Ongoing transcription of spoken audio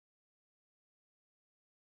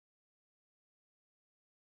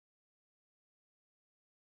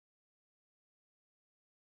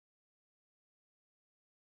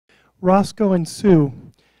Roscoe and Sue,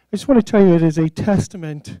 I just want to tell you it is a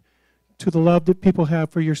testament to the love that people have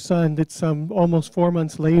for your son that some almost 4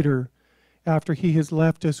 months later, after he has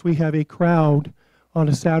left us, we have a crowd on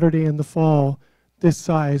a Saturday in the fall this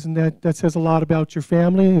size. And that says a lot about your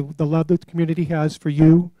family, the love that the community has for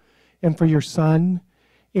you and for your son.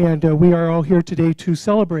 And we are all here today to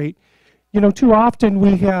celebrate. You know, too often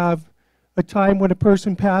we have a time when a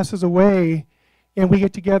person passes away and we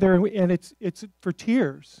get together and it's for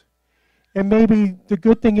tears. And maybe the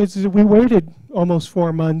good thing is that we waited almost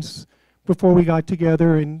 4 months before we got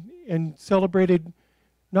together and celebrated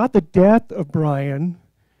not the death of Brian,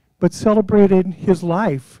 but celebrated his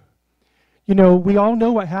life. You know, we all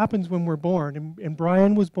know what happens when we're born. And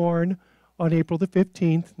Brian was born on April the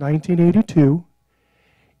 15th, 1982.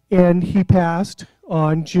 And he passed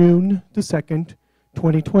on June the 2nd,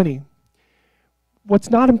 2020. What's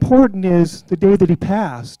not important is the day that he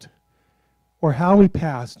passed or how he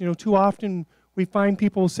passed. You know, too often we find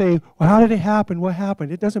people say, well, how did it happen? What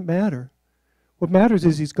happened? It doesn't matter. What matters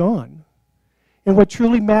is he's gone. And what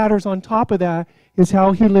truly matters on top of that is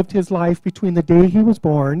how he lived his life between the day he was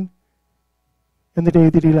born and the day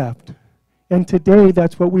that he left. And today,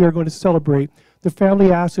 that's what we are going to celebrate. The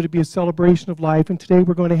family asked it to be a celebration of life, and today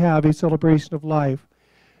we're going to have a celebration of life.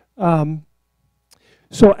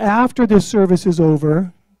 So after this service is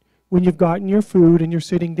over, when you've gotten your food and you're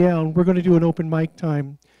sitting down, we're going to do an open mic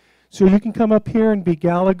time. So you can come up here and be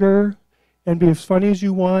Gallagher and be as funny as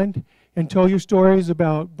you want and tell your stories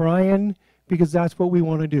about Brian, because that's what we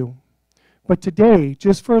want to do. But today,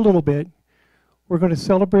 just for a little bit, we're going to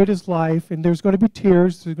celebrate his life, and there's going to be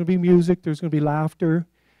tears, there's going to be music, there's going to be laughter,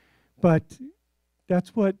 but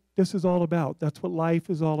that's what this is all about. That's what life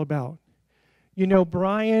is all about. You know,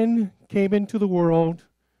 Brian came into the world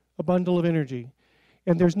a bundle of energy,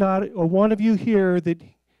 and there's not a one of you here that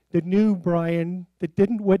knew Brian that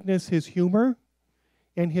didn't witness his humor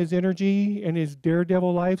and his energy and his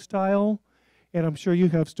daredevil lifestyle, and I'm sure you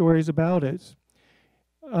have stories about it.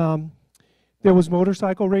 There was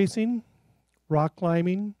motorcycle racing, rock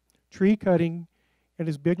climbing, tree cutting, and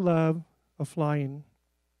his big love of flying.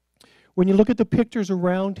 When you look at the pictures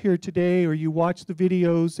around here today, or you watch the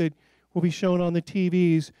videos that will be shown on the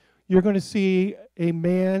TVs, you're going to see a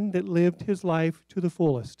man that lived his life to the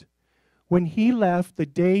fullest. When he left, the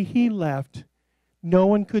day he left, no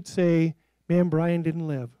one could say, man, Brian didn't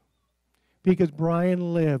live. Because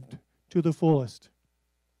Brian lived to the fullest.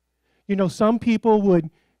 You know, some people would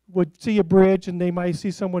see a bridge and they might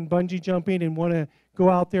see someone bungee jumping and want to go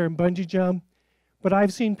out there and bungee jump. But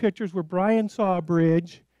I've seen pictures where Brian saw a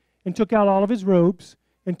bridge and took out all of his ropes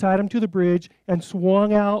and tied them to the bridge and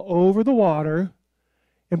swung out over the water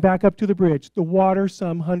and back up to the bridge. The water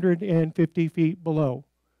some 150 feet below.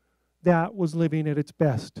 That was living at its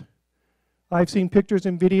best. I've seen pictures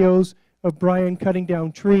and videos of Brian cutting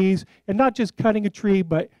down trees, and not just cutting a tree,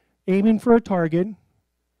 but aiming for a target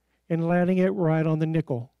and landing it right on the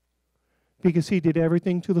nickel, because he did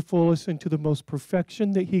everything to the fullest and to the most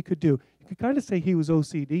perfection that he could do. You could kind of say he was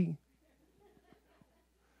OCD.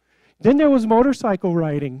 Then there was motorcycle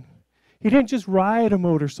riding. He didn't just ride a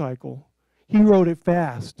motorcycle. He rode it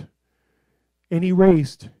fast, and he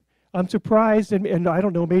raced. I'm surprised, and I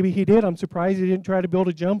don't know, maybe he did. I'm surprised he didn't try to build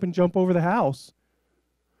a jump and jump over the house,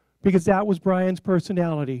 because that was Brian's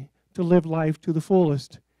personality, to live life to the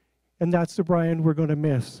fullest. And that's the Brian we're going to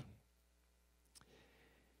miss.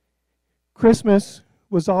 Christmas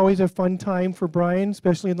was always a fun time for Brian,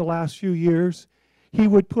 especially in the last few years. He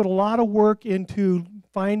would put a lot of work into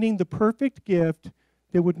finding the perfect gift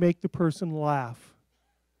that would make the person laugh.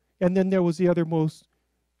 And then there was the other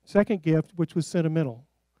second gift, which was sentimental.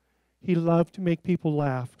 He loved to make people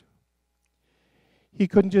laugh. He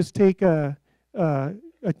couldn't just take a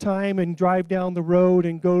time and drive down the road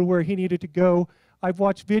and go where he needed to go. I've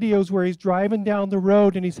watched videos where he's driving down the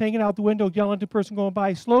road and he's hanging out the window yelling at the person going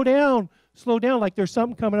by, slow down, like there's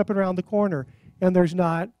something coming up and around the corner. And there's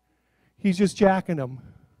not. He's just jacking them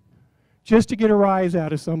just to get a rise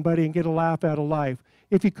out of somebody and get a laugh out of life.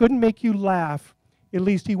 If he couldn't make you laugh, at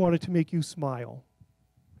least he wanted to make you smile.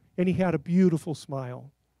 And he had a beautiful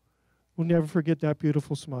smile. We'll never forget that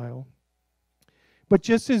beautiful smile. But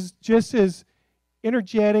just as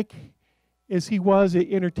energetic as he was at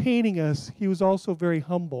entertaining us, he was also very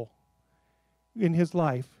humble in his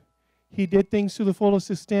life. He did things to the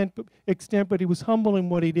fullest extent, but he was humble in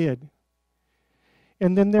what he did.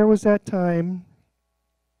 And then there was that time,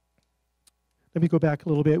 let me go back a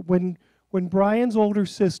little bit. When Brian's older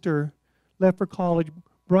sister left for college,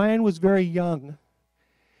 Brian was very young,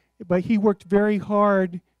 but he worked very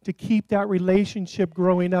hard to keep that relationship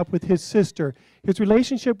growing up with his sister. His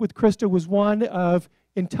relationship with Krista was one of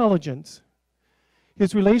intelligence.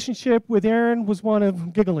 His relationship with Aaron was one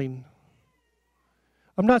of giggling.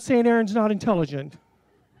 I'm not saying Aaron's not intelligent.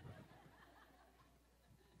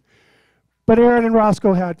 But Aaron and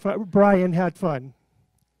Roscoe had fun, Bryan had fun.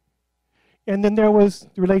 And then there was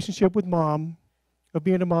the relationship with Mom, of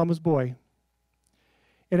being a mama's boy.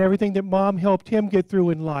 And everything that Mom helped him get through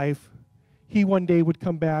in life, he one day would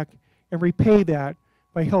come back and repay that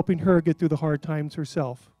by helping her get through the hard times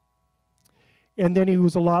herself. And then he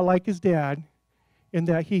was a lot like his dad in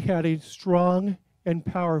that he had a strong and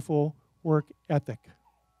powerful work ethic.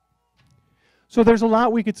 So there's a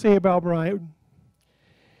lot we could say about Bryan.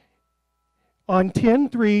 On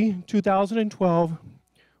 10/3/2012,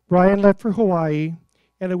 Bryan left for Hawaii,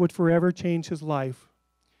 and it would forever change his life.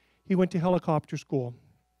 He went to helicopter school.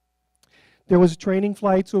 There was training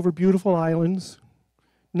flights over beautiful islands,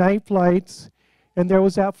 night flights, and there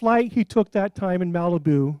was that flight he took that time in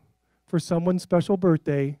Malibu for someone's special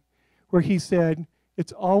birthday, where he said,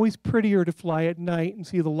 it's always prettier to fly at night and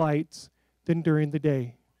see the lights than during the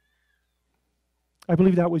day. I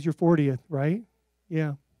believe that was your 40th, right?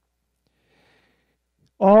 Yeah.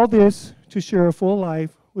 All this to share a full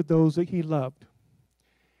life with those that he loved.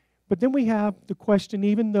 But then we have the question,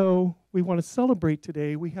 even though we want to celebrate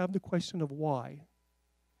today, we have the question of why.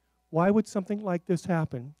 Why would something like this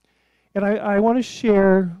happen? And I want to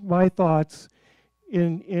share my thoughts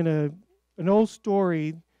in an old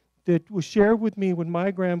story that was shared with me when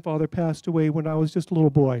my grandfather passed away when I was just a little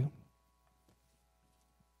boy.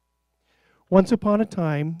 Once upon a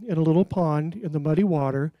time, in a little pond in the muddy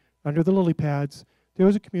water under the lily pads, there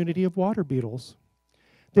was a community of water beetles.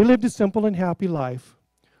 They lived a simple and happy life.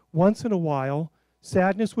 Once in a while,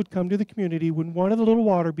 sadness would come to the community when one of the little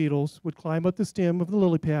water beetles would climb up the stem of the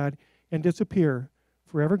lily pad and disappear,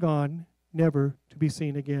 forever gone, never to be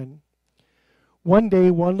seen again. One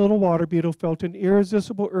day, one little water beetle felt an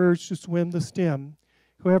irresistible urge to swim the stem.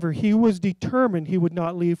 However, he was determined he would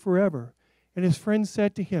not leave forever. And his friend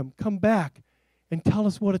said to him, come back and tell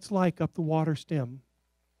us what it's like up the water stem.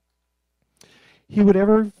 He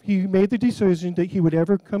made the decision that he would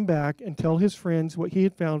ever come back and tell his friends what he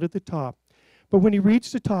had found at the top. But when he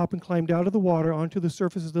reached the top and climbed out of the water onto the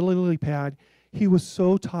surface of the lily pad, he was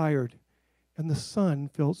so tired, and the sun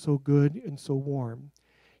felt so good and so warm.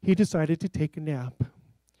 He decided to take a nap.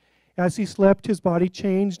 As he slept, his body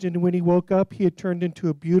changed, and when he woke up, he had turned into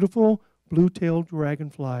a beautiful blue-tailed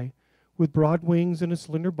dragonfly with broad wings and a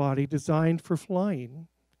slender body designed for flying.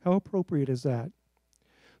 How appropriate is that?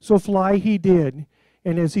 So fly he did,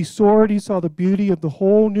 and as he soared, he saw the beauty of the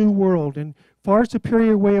whole new world and far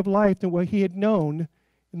superior way of life than what he had known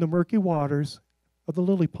in the murky waters of the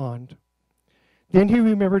lily pond. Then he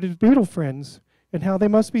remembered his beetle friends and how they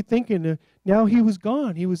must be thinking now he was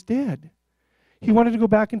gone, he was dead. He wanted to go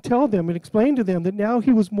back and tell them and explain to them that now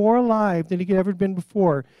he was more alive than he had ever been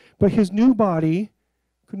before, but his new body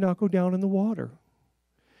could not go down in the water.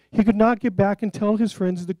 He could not get back and tell his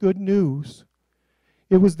friends the good news.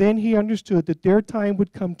 It was then he understood that their time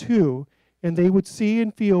would come too, and they would see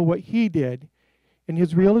and feel what he did. In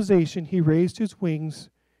his realization, he raised his wings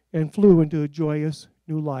and flew into a joyous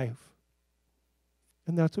new life.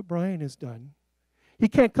 And that's what Bryan has done. He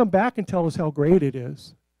can't come back and tell us how great it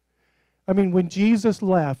is. I mean, when Jesus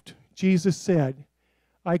left, Jesus said,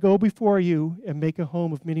 I go before you and make a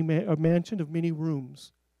home of a mansion of many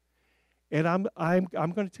rooms. And I'm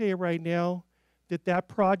going to tell you right now, that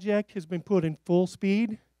project has been put in full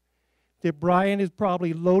speed, that Bryan is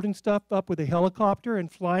probably loading stuff up with a helicopter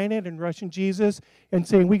and flying it and rushing Jesus and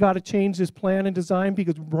saying, we got to change this plan and design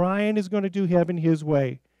because Bryan is going to do heaven his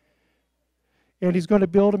way. And he's going to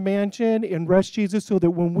build a mansion and rush Jesus so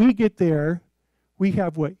that when we get there, we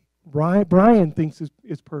have what Bryan thinks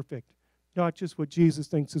is perfect, not just what Jesus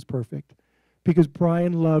thinks is perfect, because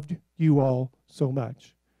Bryan loved you all so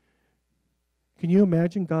much. Can you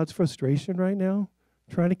imagine God's frustration right now,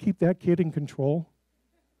 trying to keep that kid in control?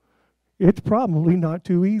 It's probably not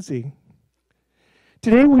too easy.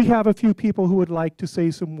 Today we have a few people who would like to say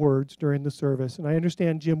some words during the service, and I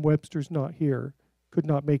understand Jim Webster's not here, could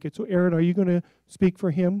not make it. So Aaron, are you going to speak for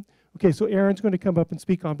him? Okay, so Aaron's going to come up and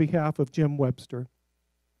speak on behalf of Jim Webster.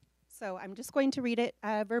 So I'm just going to read it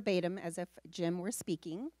verbatim as if Jim were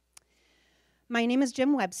speaking. My name is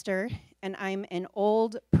Jim Webster, and I'm an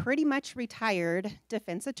old, pretty much retired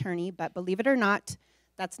defense attorney, but believe it or not,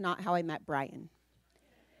 that's not how I met Bryan.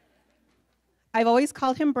 I've always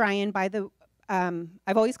called him Bryan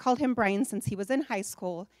since he was in high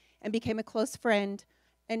school and became a close friend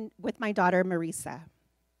with my daughter, Marisa.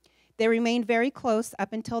 They remained very close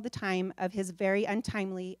up until the time of his very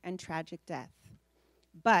untimely and tragic death.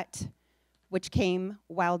 But which came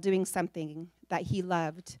while doing something that he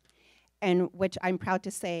loved, and which I'm proud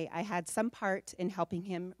to say I had some part in helping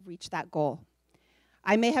him reach that goal.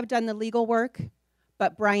 I may have done the legal work,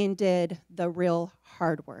 but Bryan did the real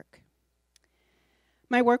hard work.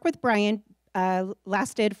 My work with Bryan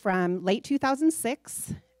lasted from late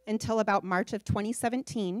 2006 until about March of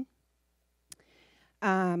 2017.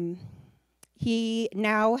 He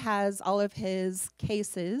now has all of his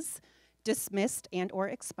cases dismissed and or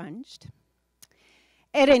expunged.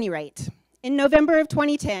 At any rate, in November of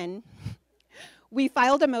 2010, we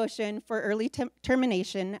filed a motion for early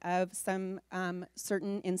termination of some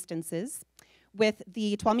certain instances with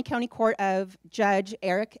the Tuolumne County Court of Judge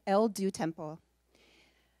Eric L. Dutemple.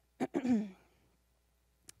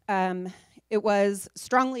 It was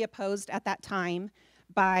strongly opposed at that time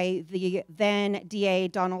by the then DA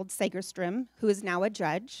Donald Sagerstrom, who is now a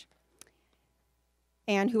judge,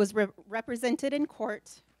 and who was represented in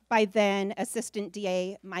court by then Assistant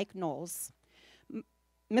DA Mike Knowles.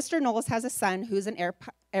 Mr. Knowles has a son who's an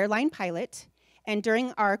airline pilot, and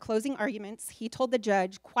during our closing arguments, he told the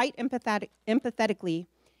judge quite empathetically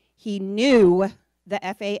he knew the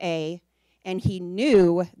FAA and he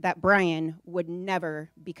knew that Bryan would never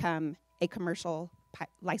become a commercial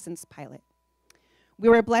licensed pilot. We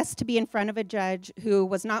were blessed to be in front of a judge who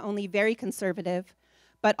was not only very conservative,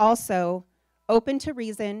 but also open to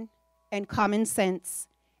reason and common sense,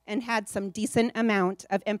 and had some decent amount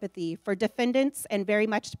of empathy for defendants and very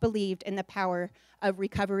much believed in the power of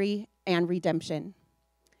recovery and redemption.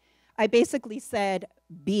 I basically said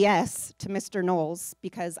BS to Mr. Knowles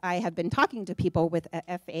because I have been talking to people with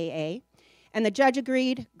FAA, and the judge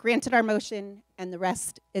agreed, granted our motion, and the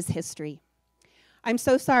rest is history. I'm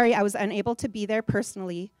so sorry I was unable to be there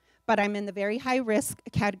personally, but I'm in the very high risk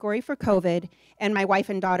category for COVID, and my wife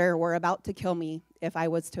and daughter were about to kill me if I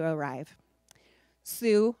was to arrive.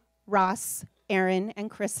 Sue, Ross, Aaron,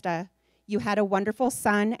 and Krista, you had a wonderful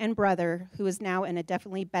son and brother who is now in a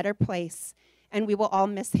definitely better place, and we will all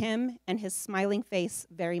miss him and his smiling face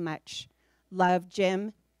very much. Love,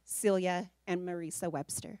 Jim, Celia, and Marisa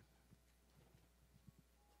Webster.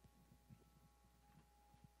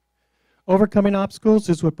 Overcoming obstacles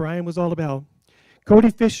is what Bryan was all about.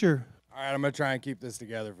 Cody Fisher. All right, I'm going to try and keep this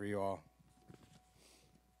together for you all.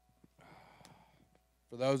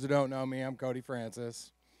 For those who don't know me, I'm Cody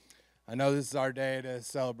Francis. I know this is our day to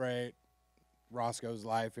celebrate Roscoe's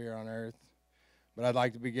life here on Earth, but I'd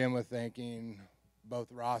like to begin with thanking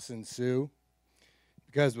both Ross and Sue,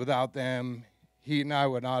 because without them, he and I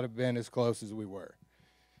would not have been as close as we were.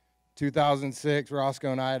 2006,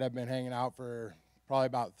 Roscoe and I had been hanging out for probably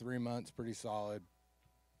about 3 months, pretty solid.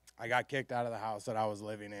 I got kicked out of the house that I was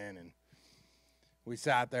living in, and we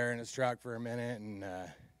sat there in his truck for a minute, and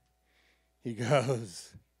he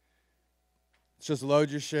goes, "Let's just load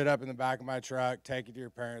your shit up in the back of my truck, take it to your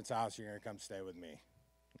parents' house, you're going to come stay with me."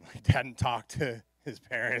 He hadn't talked to his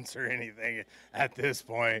parents or anything at this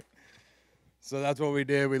point. So that's what we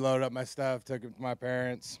did. We loaded up my stuff, took it to my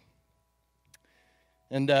parents.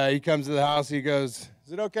 And he comes to the house, he goes,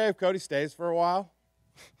 "Is it okay if Cody stays for a while?"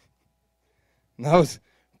 And that was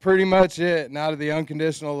pretty much it. And out of the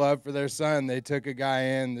unconditional love for their son, they took a guy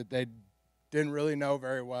in that they didn't really know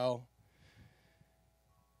very well.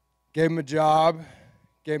 Gave him a job,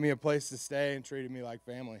 gave me a place to stay, and treated me like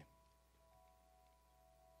family.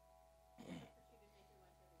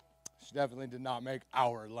 She definitely did not make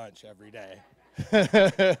our lunch every day.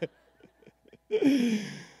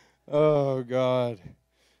 Oh, God.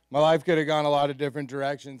 My life could have gone a lot of different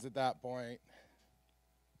directions at that point,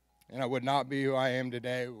 and I would not be who I am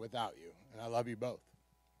today without you, and I love you both.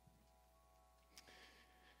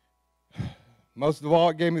 Most of all,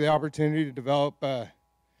 it gave me the opportunity to develop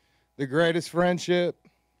the greatest friendship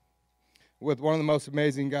with one of the most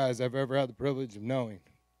amazing guys I've ever had the privilege of knowing.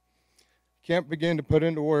 Can't begin to put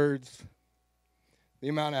into words the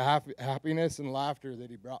amount of happiness and laughter that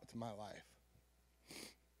he brought to my life.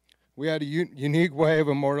 We had a unique way of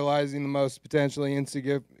immortalizing the most potentially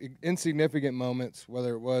insignificant moments,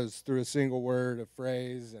 whether it was through a single word, a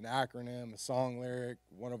phrase, an acronym, a song lyric,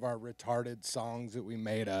 one of our retarded songs that we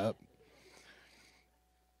made up.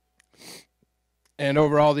 And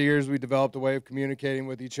over all the years, we developed a way of communicating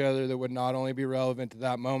with each other that would not only be relevant to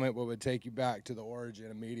that moment, but would take you back to the origin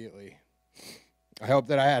immediately. I hope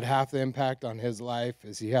that I had half the impact on his life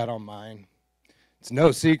as he had on mine. It's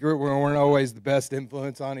no secret we weren't always the best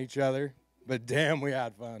influence on each other, but damn, we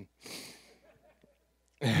had fun.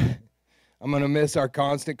 I'm going to miss our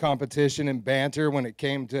constant competition and banter when it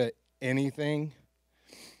came to anything.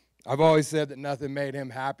 I've always said that nothing made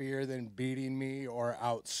him happier than beating me or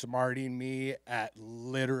outsmarting me at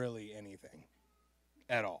literally anything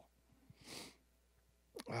at all.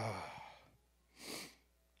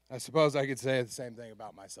 I suppose I could say the same thing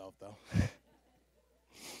about myself, though.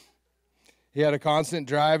 He had a constant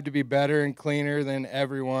drive to be better and cleaner than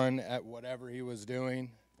everyone at whatever he was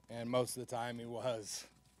doing, and most of the time he was.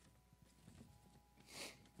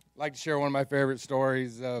 I'd like to share one of my favorite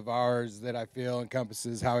stories of ours that I feel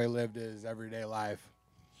encompasses how he lived his everyday life.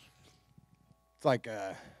 It's like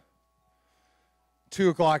 2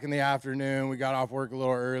 o'clock in the afternoon. We got off work a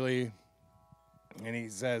little early, and he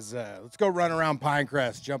says, let's go run around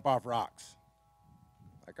Pinecrest, jump off rocks.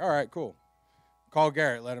 Like, all right, cool. Call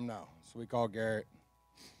Garrett, let him know. So we call Garrett.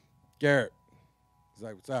 Garrett, he's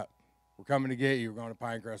like, what's up? We're coming to get you. We're going to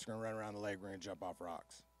Pinecrest. We're going to run around the lake. We're going to jump off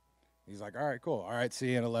rocks. He's like, all right, cool. All right,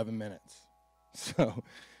 see you in 11 minutes. So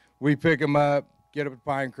we pick him up, get up at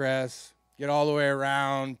Pinecrest, get all the way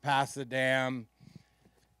around, past the dam.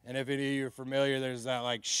 And if any of you are familiar, there's that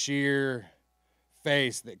like sheer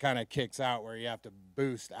face that kind of kicks out where you have to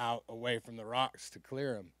boost out away from the rocks to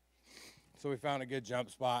clear them. So we found a good jump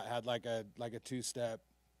spot, had like a two-step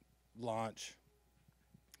launch.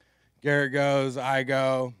 Garrett goes, I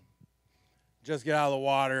go, just get out of the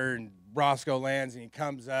water, and Roscoe lands, and he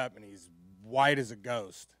comes up, and he's white as a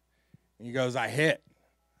ghost. And he goes, I hit.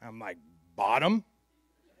 I'm like, bottom?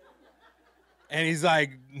 And he's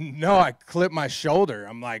like, no, I clipped my shoulder.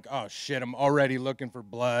 I'm like, oh, shit, I'm already looking for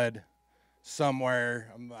blood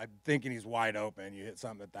somewhere. I'm thinking he's wide open. You hit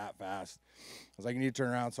something that fast. I was like, you need to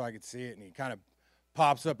turn around so I could see it. And he kind of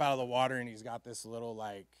pops up out of the water, and he's got this little,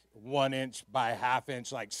 like, 1 inch by ½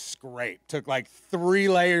 inch, like, scrape. Took, like, 3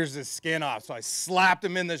 layers of skin off. So I slapped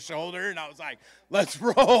him in the shoulder, and I was like, let's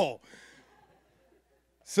roll.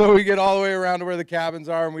 So we get all the way around to where the cabins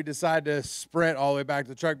are, and we decide to sprint all the way back to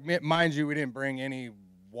the truck. Mind you, we didn't bring any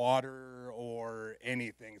water or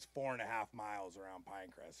anything. It's 4.5 miles around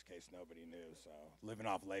Pinecrest, in case nobody knew. So living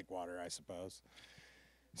off lake water, I suppose.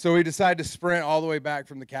 So we decided to sprint all the way back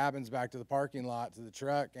from the cabins back to the parking lot to the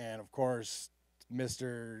truck. And, of course,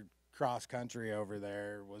 Mr. Cross Country over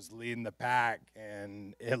there was leading the pack,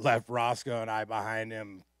 and it left Roscoe and I behind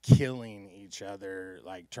him killing each other,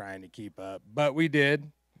 like trying to keep up. But we did.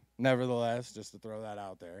 Nevertheless, just to throw that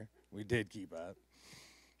out there, we did keep up.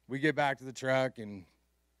 We get back to the truck and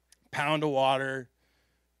pound of water.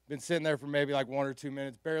 Been sitting there for maybe like 1 or 2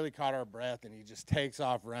 minutes, barely caught our breath, and he just takes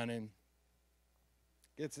off running.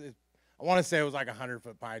 Gets it. I want to say it was like a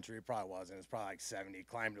 100-foot pine tree. It probably wasn't. It was probably like 70. He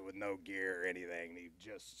climbed it with no gear or anything. And he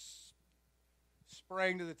just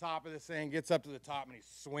sprang to the top of this thing, gets up to the top, and he's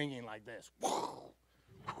swinging like this.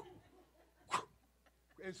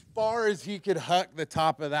 As far as he could huck the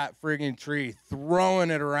top of that friggin' tree,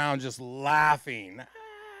 throwing it around, just laughing.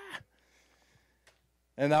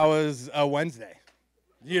 And that was a Wednesday.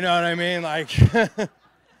 You know what I mean? Like,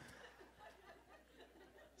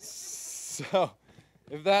 so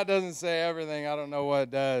if that doesn't say everything, I don't know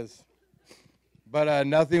what does. But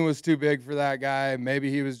nothing was too big for that guy.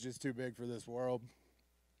 Maybe he was just too big for this world.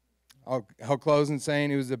 I'll close in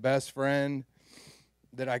saying he was the best friend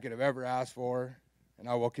that I could have ever asked for. And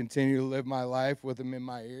I will continue to live my life with him in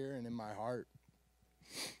my ear and in my heart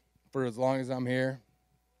for as long as I'm here.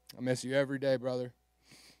 I miss you every day, brother.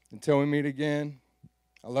 Until we meet again,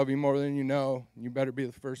 I love you more than you know. You better be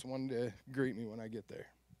the first one to greet me when I get there.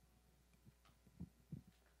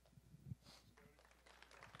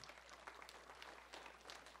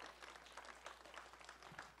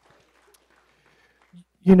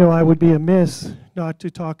 You know, I would be amiss not to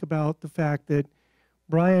talk about the fact that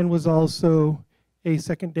Brian was also a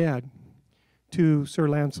second dad to Sir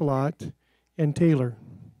Lancelot and Taylor.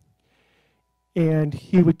 And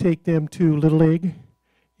he would take them to Little League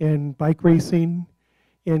and bike racing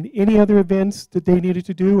and any other events that they needed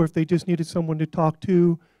to do, or if they just needed someone to talk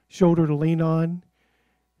to, shoulder to lean on,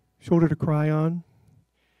 shoulder to cry on.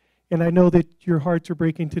 And I know that your hearts are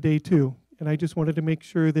breaking today too. And I just wanted to make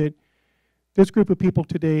sure that this group of people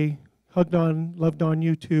today hugged on, loved on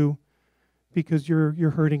you too, because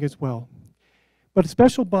you're hurting as well. But a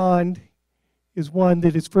special bond is one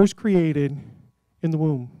that is first created in the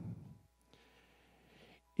womb.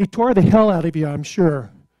 He tore the hell out of you, I'm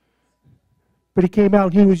sure. But he came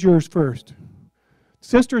out, he was yours first.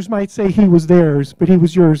 Sisters might say he was theirs, but he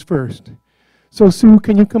was yours first. So Sue,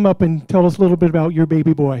 can you come up and tell us a little bit about your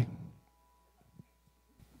baby boy?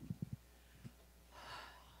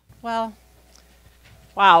 Well,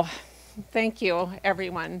 wow. Thank you,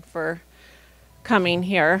 everyone, for coming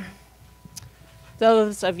here.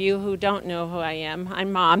 Those of you who don't know who I am,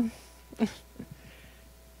 I'm Mom,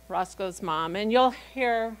 Roscoe's mom. And you'll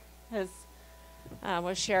hear, as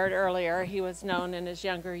was shared earlier, he was known in his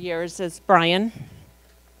younger years as Brian,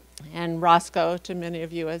 and Roscoe to many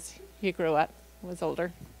of you as he grew up. was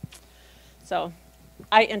older. So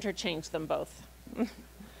I interchanged them both.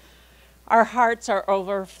 Our hearts are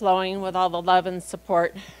overflowing with all the love and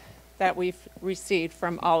support that we've received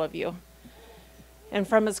from all of you and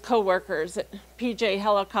from his co-workers at PJ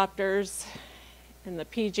Helicopters and the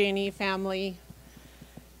PG&E family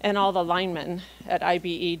and all the linemen at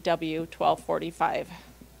IBEW 1245.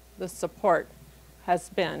 The support has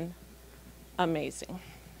been amazing,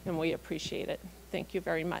 and we appreciate it. Thank you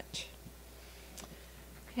very much.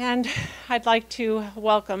 And I'd like to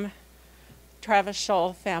welcome Travis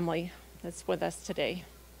Scholl family that's with us today.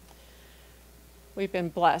 We've been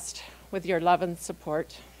blessed with your love and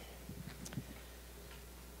support.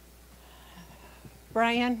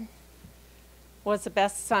 Brian was the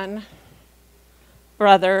best son,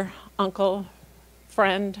 brother, uncle,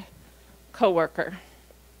 friend, co-worker.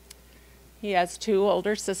 He has 2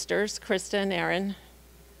 older sisters, Krista and Erin,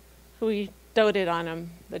 who he doted on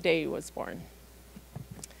him the day he was born.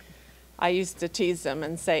 I used to tease him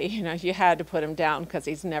and say, you know, you had to put him down because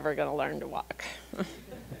he's never going to learn to walk.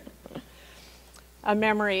 A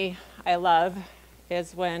memory I love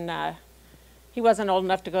is when he wasn't old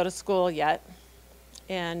enough to go to school yet,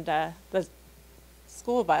 and the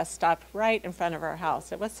school bus stopped right in front of our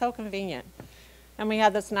house. It was so convenient. And we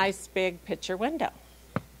had this nice big picture window.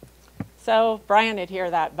 So Brian would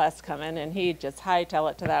hear that bus coming, and he'd just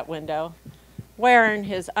hightail it to that window, wearing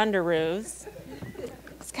his underoos,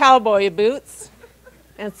 his cowboy boots,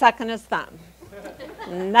 and sucking his thumb.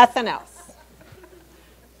 Nothing else.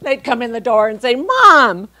 They'd come in the door and say,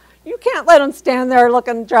 "Mom, you can't let him stand there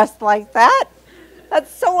looking dressed like that.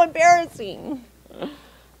 That's so embarrassing."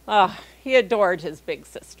 He adored his big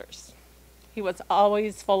sisters. He was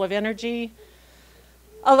always full of energy,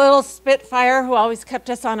 a little spitfire who always kept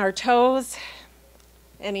us on our toes,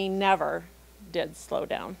 and he never did slow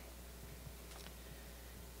down.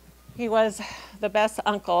 He was the best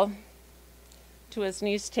uncle to his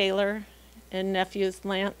niece Taylor and nephews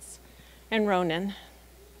Lance and Ronan.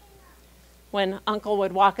 When Uncle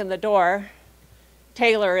would walk in the door,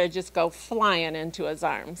 Taylor would just go flying into his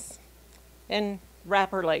arms and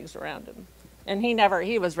wrap her legs around him. And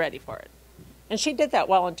he was ready for it. And she did that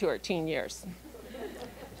well into her teen years.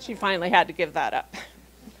 She finally had to give that up.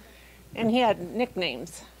 And he had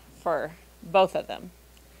nicknames for both of them.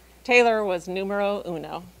 Taylor was numero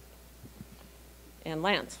uno, and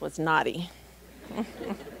Lance was naughty.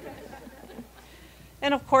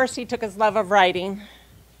 And of course, he took his love of riding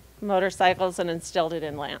motorcycles and instilled it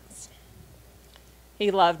in Lance.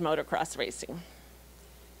 He loved motocross racing.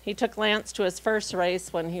 He took Lance to his first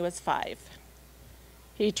race when he was 5.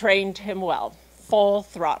 He trained him well, full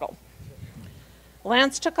throttle.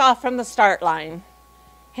 Lance took off from the start line,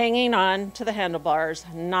 hanging on to the handlebars,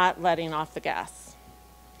 not letting off the gas.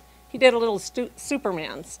 He did a little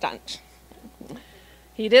Superman stunt.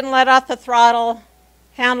 He didn't let off the throttle,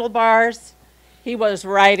 handlebars. He was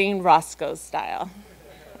riding Roscoe style.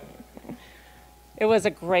 It was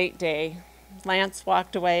a great day. Lance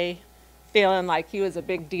walked away feeling like he was a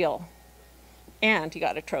big deal, and he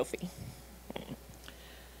got a trophy.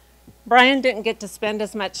 Brian didn't get to spend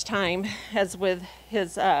as much time as with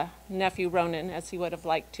his nephew Ronan as he would have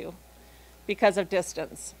liked to because of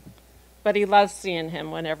distance, but he loved seeing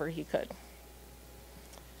him whenever he could.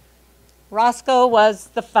 Roscoe was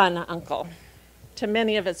the fun uncle to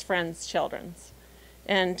many of his friends' children,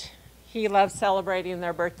 and he loved celebrating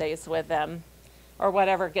their birthdays with them or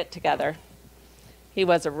whatever get-together. He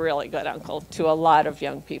was a really good uncle to a lot of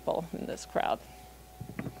young people in this crowd.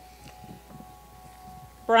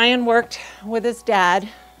 Brian worked with his dad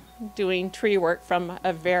doing tree work from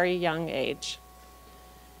a very young age.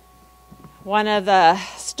 One of the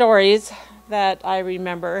stories that I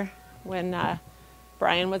remember when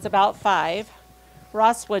Brian was about 5,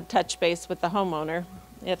 Ross would touch base with the homeowner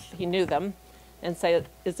if he knew them and say,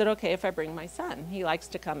 "Is it okay if I bring my son? He likes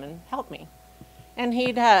to come and help me." And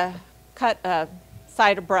he'd cut a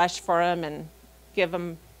side of brush for him and give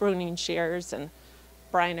him pruning shears, and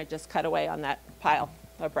Brian would just cut away on that pile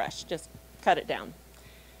of brush, just cut it down.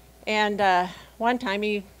 And one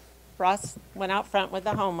time Ross went out front with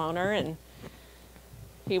the homeowner, and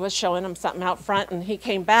he was showing him something out front, and he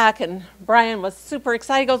came back, and Brian was super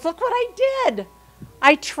excited. He goes, "Look what I did.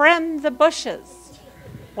 I trimmed the bushes."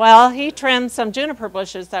 Well, he trimmed some juniper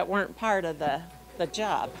bushes that weren't part of the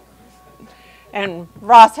job. And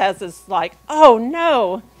Ross has this like, "Oh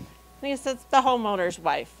no." And he says, "The homeowner's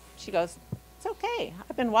wife." She goes, "It's okay.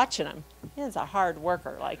 I've been watching him. He is a hard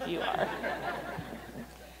worker like you are."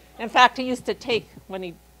 In fact, he used to when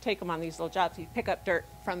he'd take him on these little jobs, he'd pick up dirt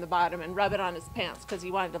from the bottom and rub it on his pants because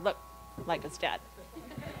he wanted to look like his dad.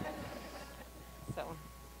 So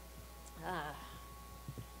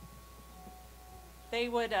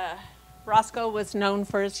Roscoe was known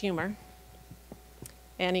for his humor,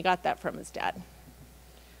 and he got that from his dad.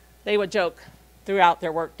 They would joke throughout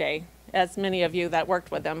their workday, as many of you that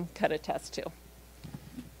worked with them could attest to.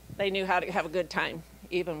 They knew how to have a good time,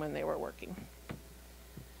 even when they were working.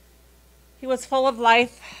 He was full of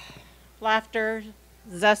life, laughter,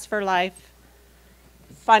 zest for life,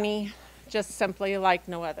 funny, just simply like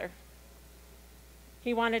no other.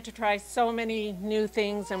 He wanted to try so many new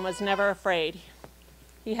things and was never afraid.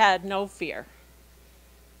 He had no fear.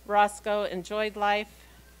 Roscoe enjoyed life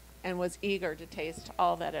and was eager to taste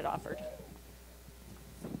all that it offered.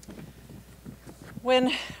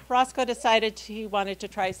 When Roscoe decided he wanted to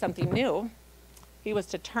try something new, he was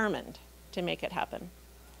determined to make it happen.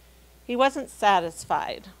 He wasn't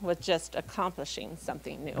satisfied with just accomplishing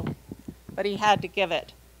something new, but he had to give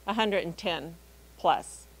it 110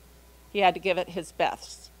 plus. He had to give it his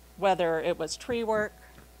best, whether it was tree work,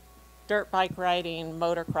 dirt bike riding,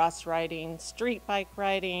 motocross riding, street bike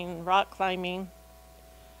riding, rock climbing.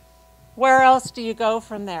 Where else do you go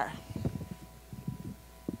from there?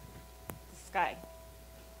 The sky.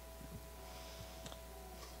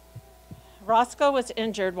 Roscoe was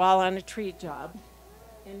injured while on a tree job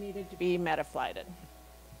and needed to be metaflighted.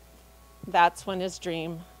 That's when his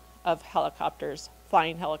dream of helicopters,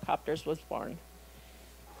 flying helicopters, was born.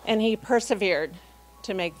 And he persevered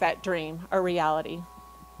to make that dream a reality.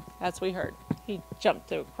 As we heard, he jumped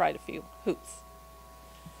through quite a few hoops.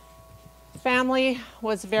 Family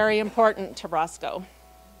was very important to Roscoe.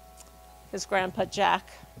 His grandpa Jack,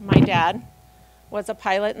 my dad, was a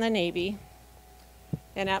pilot in the Navy.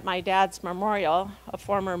 And at my dad's memorial, a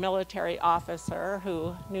former military officer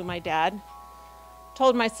who knew my dad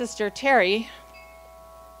told my sister Terry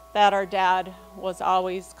that our dad was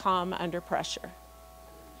always calm under pressure.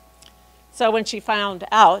 So when she found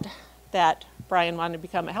out that Brian wanted to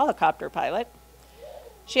become a helicopter pilot,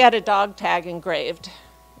 she had a dog tag engraved,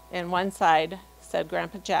 and one side said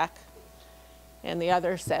Grandpa Jack, and the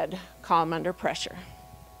other said calm under pressure.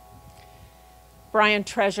 Brian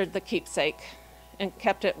treasured the keepsake and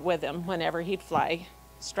kept it with him whenever he'd fly,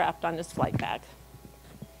 strapped on his flight bag.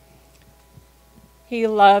 He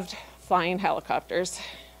loved flying helicopters.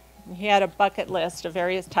 He had a bucket list of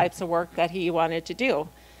various types of work that he wanted to do.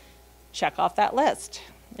 Check off that list.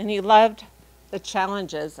 And he loved the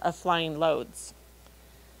challenges of flying loads.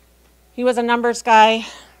 He was a numbers guy,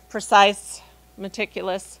 precise,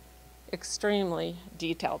 meticulous, extremely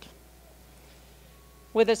detailed.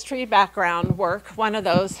 With his tree background work, one of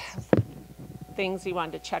those things he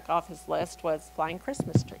wanted to check off his list was flying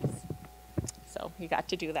Christmas trees. So he got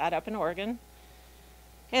to do that up in Oregon.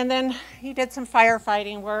 And then he did some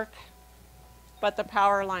firefighting work, but the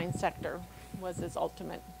power line sector was his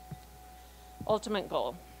ultimate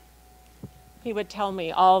goal. He would tell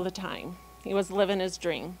me all the time he was living his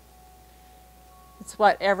dream. It's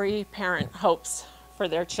what every parent hopes for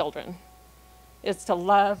their children, is to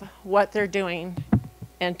love what they're doing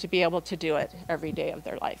and to be able to do it every day of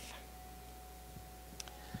their life.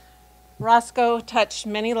 Roscoe touched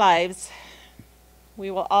many lives.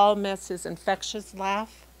 We will all miss his infectious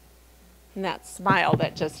laugh and that smile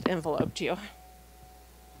that just enveloped you.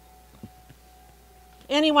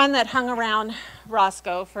 Anyone that hung around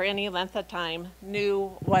Roscoe for any length of time knew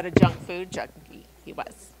what a junk food junkie he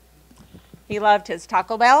was. He loved his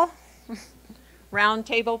Taco Bell, round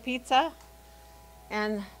table pizza,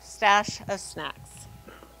 and stash of snacks.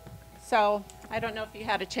 So I don't know if you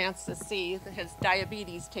had a chance to see his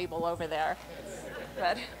diabetes table over there,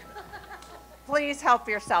 but please help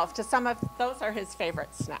yourself to some of those are his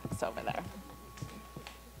favorite snacks over there.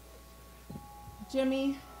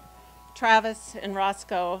 Jimmy, Travis, and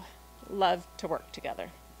Roscoe loved to work together.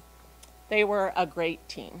 They were a great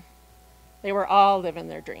team. They were all living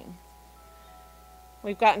their dream.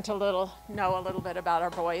 We've gotten to know a little bit about our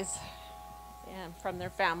boys and from their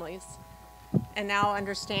families, and now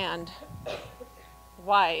understand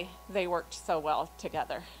why they worked so well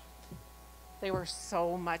together. They were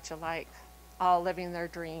so much alike, all living their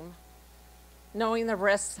dream, knowing the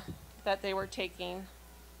risks that they were taking,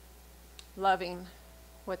 loving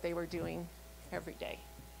what they were doing every day.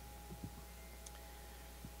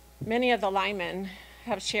 Many of the linemen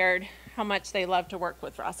have shared how much they loved to work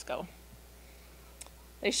with Roscoe.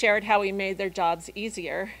 They shared how he made their jobs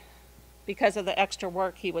easier because of the extra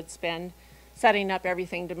work he would spend setting up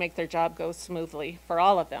everything to make their job go smoothly for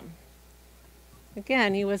all of them.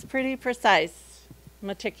 Again, he was pretty precise,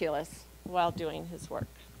 meticulous while doing his work.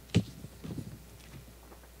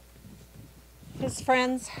 His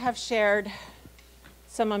friends have shared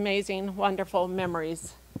some amazing, wonderful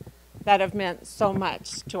memories that have meant so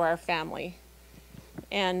much to our family.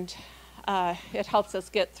 And it helps us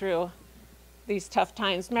get through these tough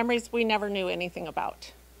times, memories we never knew anything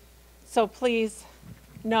about. So please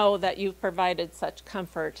know that you've provided such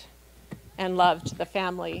comfort and love to the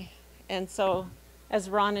family. And so, as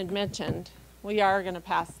Ron had mentioned, we are going to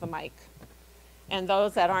pass the mic. And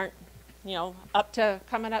those that aren't,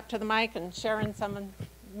 coming up to the mic and sharing some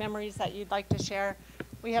memories that you'd like to share,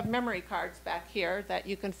 we have memory cards back here that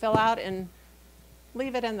you can fill out and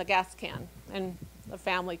leave it in the gas can, and the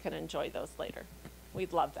family can enjoy those later.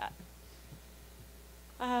 We'd love that.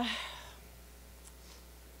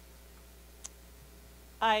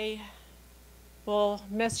 I will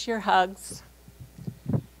miss your hugs,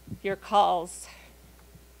 your calls,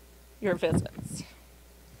 your visits.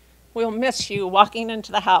 We'll miss you walking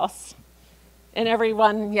into the house and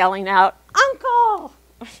everyone yelling out, "Uncle!"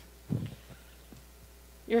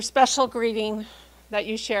 Your special greeting that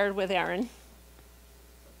you shared with Aaron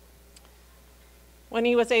when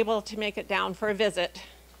he was able to make it down for a visit.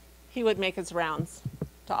 He would make his rounds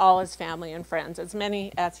to all his family and friends, as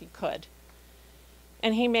many as he could.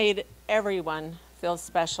 And he made everyone feel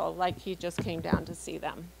special, like he just came down to see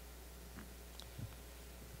them.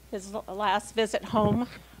 His last visit home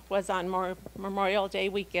was on Memorial Day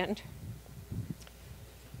weekend.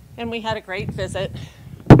 And we had a great visit,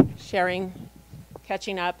 sharing,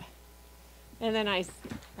 catching up. And then I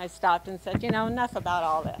stopped and said, enough about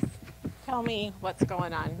all this. Tell me what's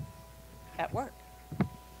going on at work.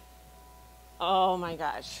 Oh my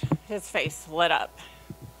gosh, his face lit up.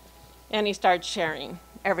 And he started sharing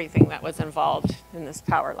everything that was involved in this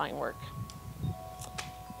power line work.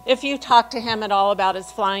 If you talked to him at all about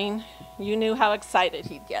his flying, you knew how excited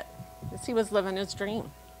he'd get, as he was living his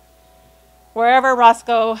dream. Wherever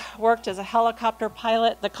Roscoe worked as a helicopter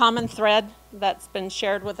pilot, the common thread that's been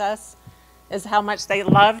shared with us is how much they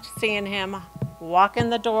loved seeing him walk in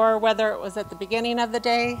the door, whether it was at the beginning of the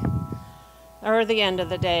day or the end of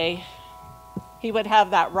the day. He would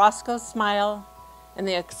have that Roscoe smile and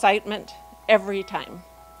the excitement every time.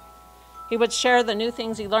 He would share the new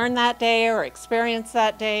things he learned that day or experienced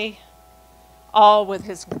that day, all with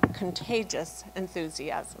his contagious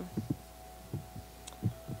enthusiasm.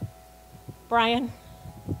 Brian,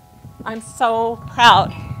 I'm so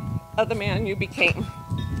proud of the man you became.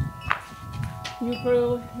 You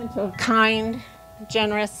grew into a kind,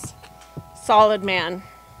 generous, solid man.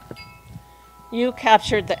 You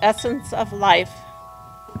captured the essence of life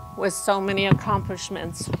with so many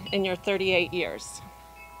accomplishments in your 38 years,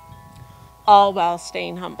 all while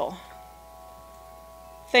staying humble.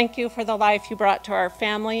 Thank you for the life you brought to our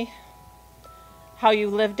family, how you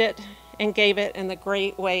lived it and gave it in the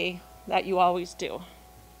great way that you always do.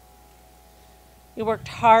 You worked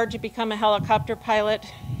hard to become a helicopter pilot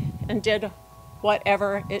and did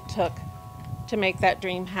whatever it took to make that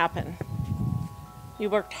dream happen. You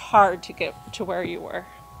worked hard to get to where you were.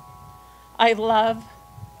 I love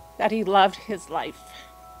that he loved his life.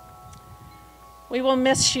 We will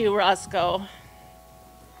miss you, Roscoe.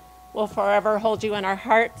 We'll forever hold you in our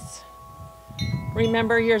hearts.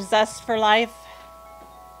 Remember your zest for life.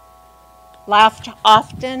 Laughed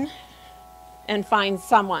often and find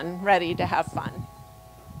someone ready to have fun.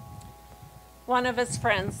 One of his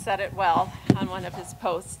friends said it well on one of his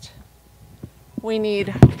posts. We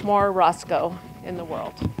need more Roscoe in the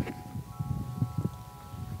world.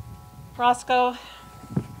 Roscoe,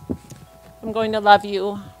 I'm going to love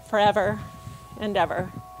you forever and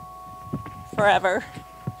ever, forever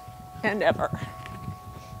and ever.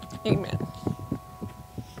 Amen.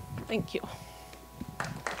 Thank you.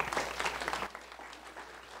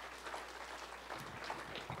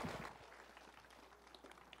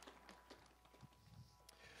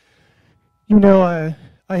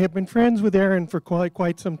 I have been friends with Erin for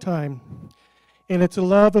quite some time, and it's a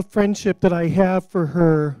love of friendship that I have for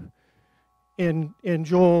her and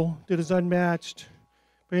Joel that is unmatched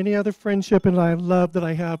for any other friendship and love that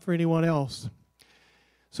I have for anyone else.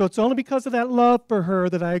 So it's only because of that love for her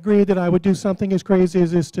that I agreed that I would do something as crazy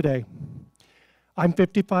as this today. I'm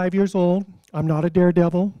 55 years old. I'm not a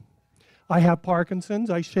daredevil. I have Parkinson's.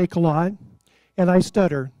 I shake a lot, and I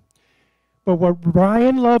stutter. But what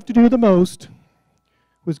Brian loved to do the most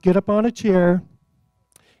was get up on a chair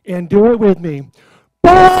and do it with me.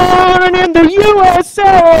 Born in the USA,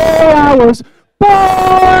 I was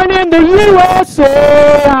born in the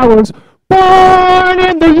USA, I was born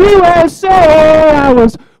in the USA, I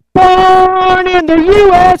was born in the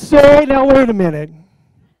USA. Now wait a minute.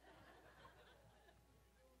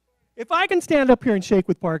 If I can stand up here and shake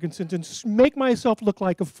with Parkinson's and make myself look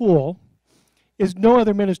like a fool, as no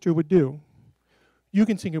other minister would do, you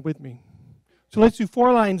can sing it with me. So let's do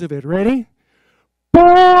 4 lines of it. Ready?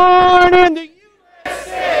 Born in the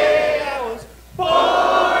USA,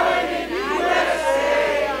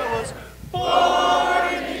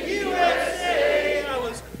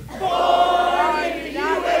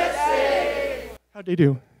 They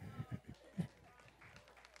do.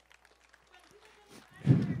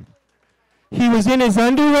 He was in his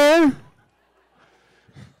underwear.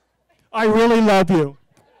 I really love you.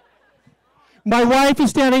 My wife is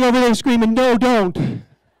standing over there screaming, no, don't. I got to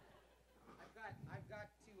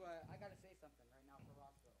say something right now for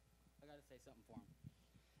Roscoe. I got to say something for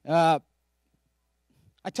him.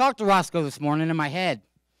 I talked to Roscoe this morning in my head,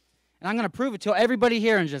 and I'm going to prove it to everybody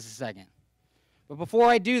here in just a second. But before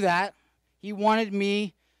I do that, he wanted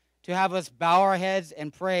me to have us bow our heads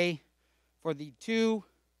and pray for the 2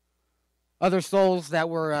 other souls that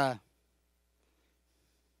were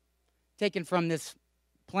taken from this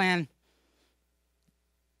plan,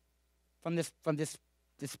 from this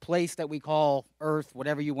place that we call Earth,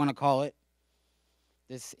 whatever you want to call it,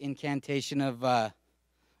 this incantation of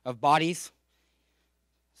bodies.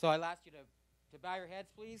 So I'll ask you to bow your heads,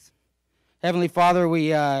 please. Heavenly Father, we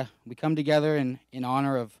come together in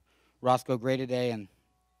honor of Roscoe Gray today, and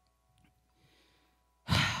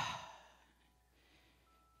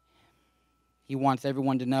he wants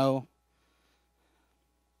everyone to know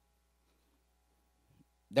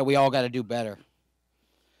that we all got to do better.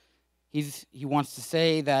 He wants to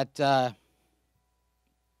say that to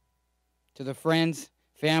the friends,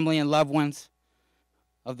 family, and loved ones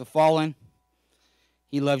of the fallen,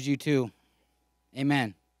 he loves you too.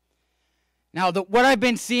 Amen. Now, what I've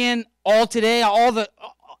been seeing all today,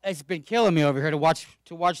 it's been killing me over here to watch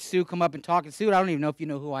Sue come up and talk. And Sue, I don't even know if you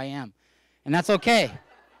know who I am, and that's okay.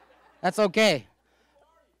 That's okay.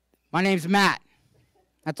 My name's Matt.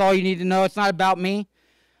 That's all you need to know. It's not about me.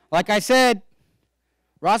 Like I said,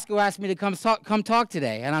 Roscoe asked me to come talk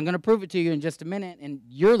today, and I'm going to prove it to you in just a minute, and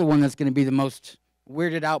you're the one that's going to be the most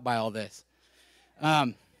weirded out by all this.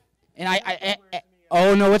 Oh,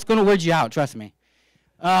 no, it's going to weird you out, trust me.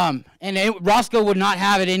 Roscoe would not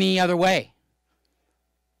have it any other way.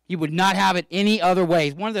 He would not have it any other way.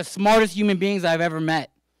 He's one of the smartest human beings I've ever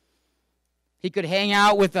met. He could hang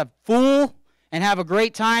out with a fool and have a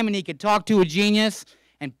great time, and he could talk to a genius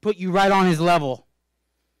and put you right on his level.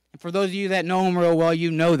 And for those of you that know him real well,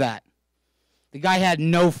 you know that. The guy had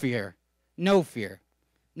no fear. No fear.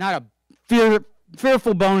 Not a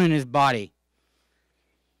fearful bone in his body.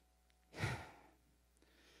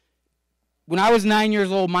 When I was 9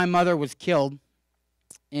 years old, my mother was killed.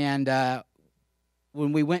 And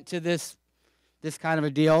when we went to this kind of a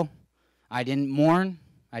deal, I didn't mourn.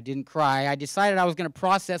 I didn't cry. I decided I was going to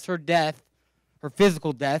process her death, her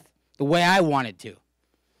physical death, the way I wanted to.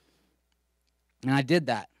 And I did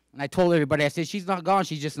that. And I told everybody, I said, she's not gone.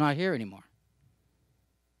 She's just not here anymore.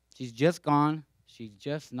 She's just gone. She's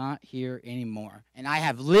just not here anymore. And I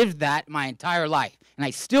have lived that my entire life. And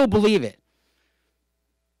I still believe it.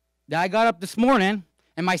 I got up this morning,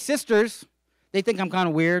 and my sisters, they think I'm kind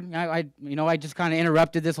of weird. I just kind of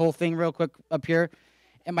interrupted this whole thing real quick up here.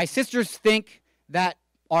 And my sisters think that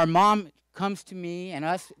our mom comes to me and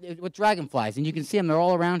us with dragonflies. And you can see them. They're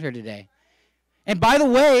all around here today. And by the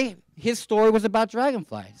way, his story was about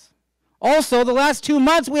dragonflies. Also, the last 2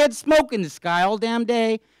 months, we had smoke in the sky all damn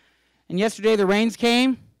day. And yesterday, the rains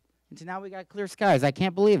came. And so now we got clear skies. I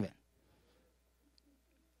can't believe it.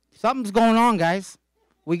 Something's going on, guys.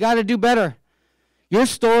 We got to do better. Your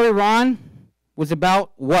story, Ron, was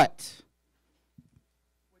about what?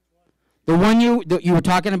 The one you were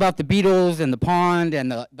talking about, the beetles and the pond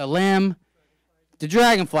and the limb, the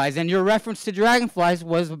dragonflies. And your reference to dragonflies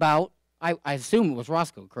was about, I assume it was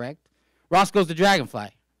Roscoe, correct? Roscoe's the dragonfly,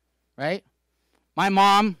 right? My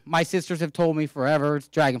mom, my sisters have told me forever it's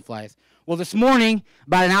dragonflies. Well, this morning,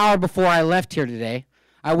 about an hour before I left here today,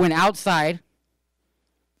 I went outside,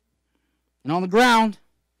 and on the ground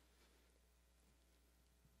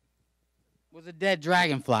was a dead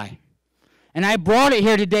dragonfly. And I brought it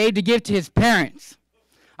here today to give to his parents.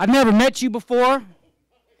 I've never met you before.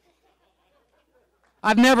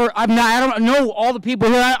 I don't know all the people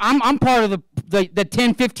here. I'm part of the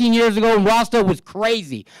 10, 15 years ago when Roscoe was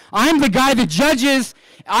crazy. I'm the guy that judges.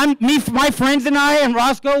 My friends and I and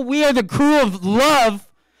Roscoe, we are the crew of love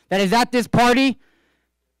that is at this party.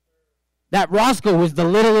 That Roscoe was the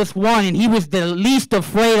littlest one, and he was the least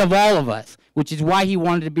afraid of all of us, which is why he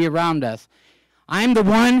wanted to be around us. I'm the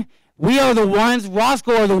one. We are the ones,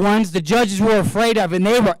 Roscoe are the ones the judges were afraid of, and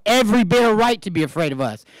they were every bit of right to be afraid of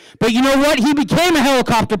us. But you know what? He became a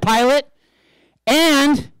helicopter pilot,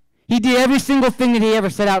 and he did every single thing that he ever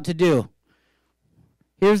set out to do.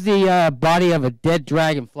 Here's the body of a dead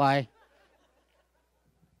dragonfly.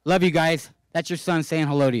 Love you guys. That's your son saying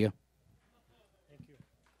hello to you. Thank you.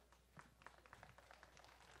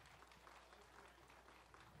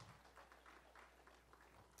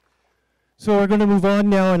 So we're going to move on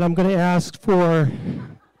now, and I'm going to ask for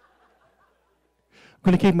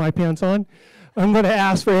going to keep my pants on. I'm going to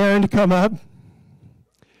ask for Erin to come up.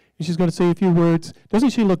 And she's going to say a few words.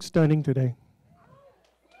 Doesn't she look stunning today?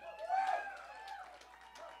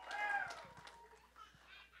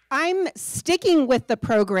 I'm sticking with the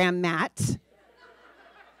program, Matt.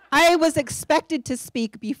 I was expected to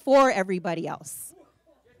speak before everybody else.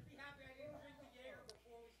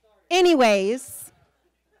 Anyways,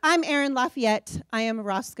 I'm Erin Lafayette. I am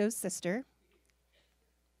Roscoe's sister.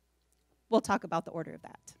 We'll talk about the order of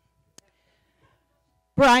that.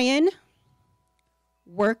 Bryan,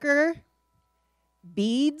 worker,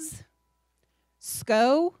 beads,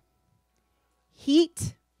 SCO,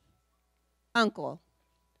 heat, uncle.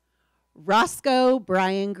 Roscoe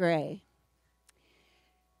Bryan Gray.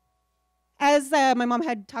 As my mom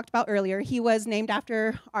had talked about earlier, he was named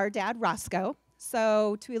after our dad, Roscoe.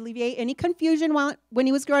 So to alleviate any confusion when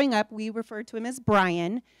he was growing up, we referred to him as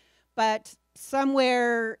Bryan. But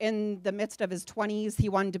somewhere in the midst of his 20s, he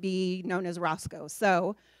wanted to be known as Roscoe.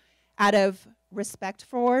 So out of respect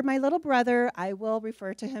for my little brother, I will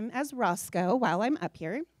refer to him as Roscoe while I'm up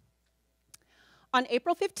here. On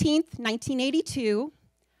April 15th, 1982,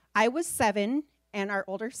 I was 7, and our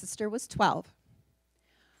older sister was 12.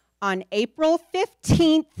 On April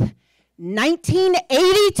 15th,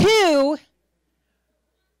 1982,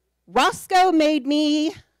 Roscoe made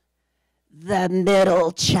me the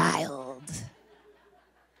middle child.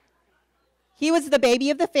 He was the baby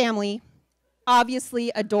of the family,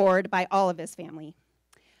 obviously adored by all of his family.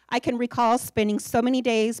 I can recall spending so many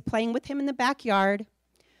days playing with him in the backyard,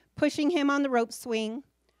 pushing him on the rope swing,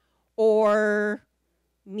 or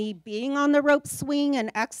me being on the rope swing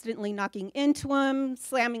and accidentally knocking into him,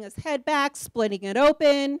 slamming his head back, splitting it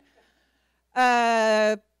open.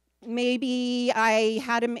 Maybe I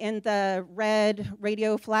had him in the red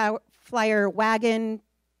radio flyer wagon,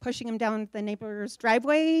 pushing him down the neighbor's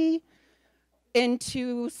driveway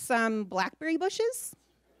into some blackberry bushes.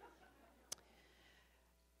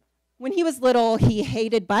 When he was little, he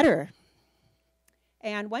hated butter.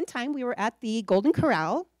 And one time we were at the Golden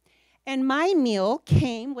Corral, and my meal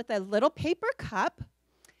came with a little paper cup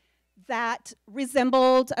that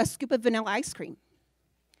resembled a scoop of vanilla ice cream.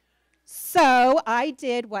 So I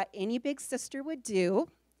did what any big sister would do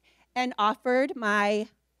and offered my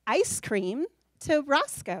ice cream to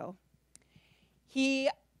Roscoe. He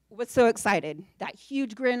was so excited, that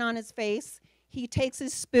huge grin on his face. He takes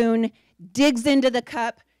his spoon, digs into the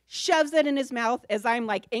cup, shoves it in his mouth as I'm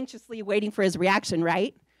like anxiously waiting for his reaction,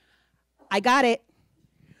 right? I got it.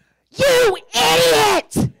 You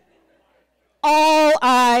idiot! All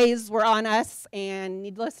eyes were on us, and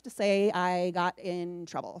needless to say, I got in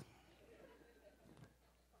trouble.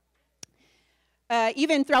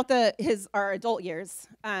 Even throughout our adult years,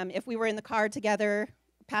 if we were in the car together,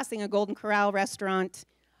 passing a Golden Corral restaurant,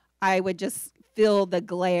 I would just feel the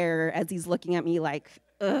glare as he's looking at me like,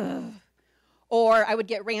 ugh. Or I would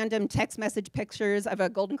get random text message pictures of a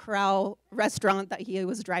Golden Corral restaurant that he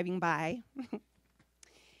was driving by.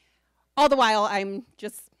 All the while, I'm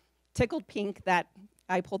just tickled pink that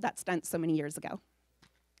I pulled that stunt so many years ago.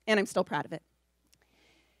 And I'm still proud of it.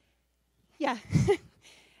 Yeah.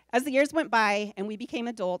 As the years went by and we became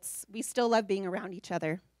adults, we still love being around each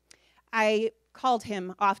other. I called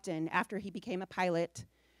him often after he became a pilot,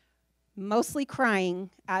 mostly crying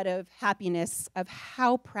out of happiness of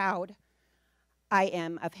how proud I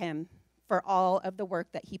am of him for all of the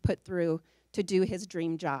work that he put through to do his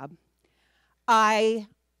dream job. I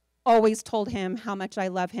always told him how much I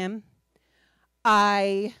love him.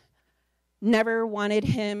 I never wanted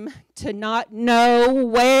him to not know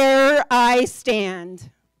where I stand.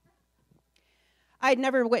 I'd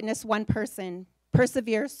never witnessed one person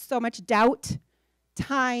persevere so much doubt,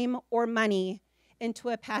 time, or money into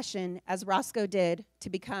a passion as Roscoe did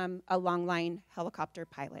to become a long-line helicopter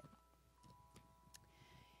pilot.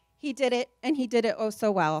 He did it, and he did it oh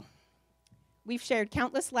so well. We've shared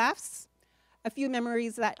countless laughs, a few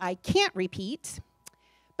memories that I can't repeat,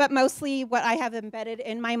 but mostly what I have embedded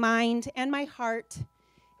in my mind and my heart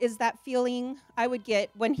is that feeling I would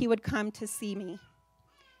get when he would come to see me.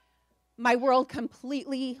 My world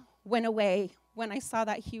completely went away when I saw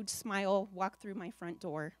that huge smile walk through my front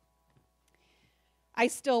door. I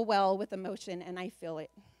still well with emotion, and I feel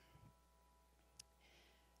it.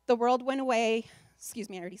 The world went away.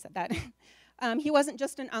 Excuse me, I already said that. He wasn't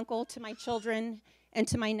just an uncle to my children and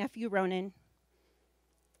to my nephew, Ronan.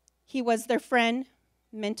 He was their friend,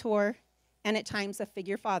 mentor, and at times a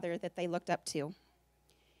figure father that they looked up to.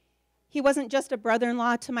 He wasn't just a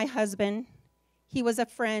brother-in-law to my husband. He was a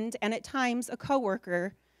friend and at times a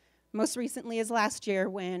coworker, most recently as last year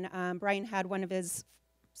when Roscoe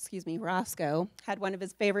had one of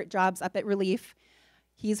his favorite jobs up at Relief.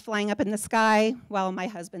 He's flying up in the sky while my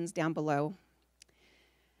husband's down below.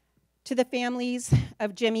 To the families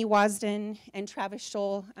of Jimmy Wasden and Travis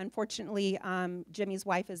Scholl, unfortunately, Jimmy's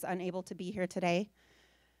wife is unable to be here today.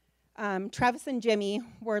 Travis and Jimmy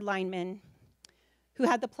were linemen who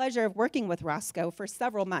had the pleasure of working with Roscoe for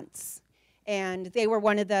several months. And they were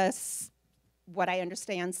one of the, what I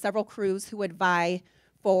understand, several crews who would vie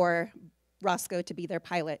for Roscoe to be their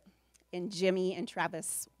pilot. And Jimmy and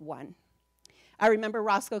Travis won. I remember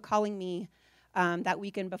Roscoe calling me that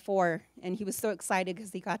weekend before, and he was so excited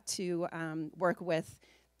because he got to work with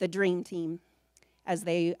the dream team, as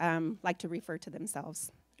they like to refer to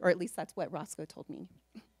themselves, or at least that's what Roscoe told me.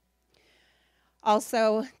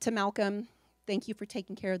 Also, to Malcolm, thank you for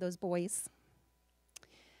taking care of those boys.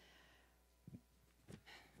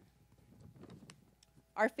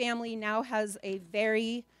 Our family now has a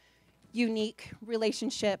very unique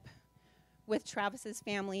relationship with Travis's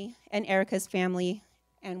family and Erica's family,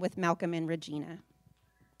 and with Malcolm and Regina.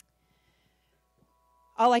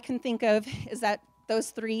 All I can think of is that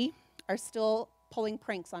those three are still pulling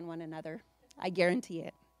pranks on one another. I guarantee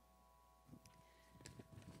it.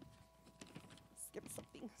 Skip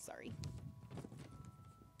something, sorry.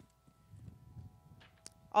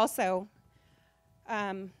 Also,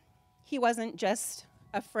 he wasn't just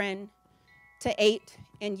a friend to 8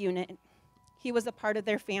 and Unit. He was a part of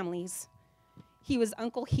their families. He was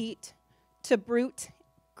Uncle Heat to Brute,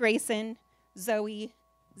 Grayson, Zoe,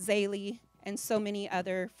 Zaylee, and so many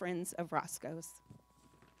other friends of Roscoe's.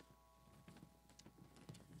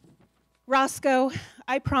 Roscoe,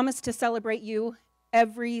 I promise to celebrate you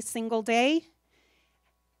every single day,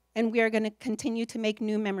 and we are going to continue to make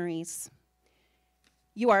new memories.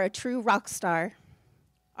 You are a true rock star.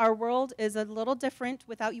 Our world is a little different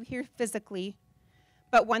without you here physically,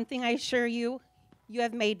 but one thing I assure you, you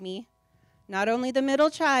have made me not only the middle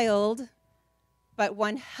child, but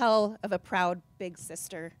one hell of a proud big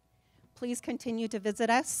sister. Please continue to visit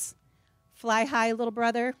us. Fly high, little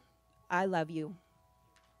brother. I love you.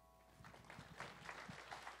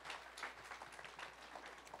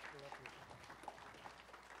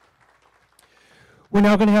 We're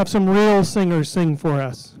now going to have some real singers sing for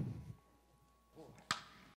us.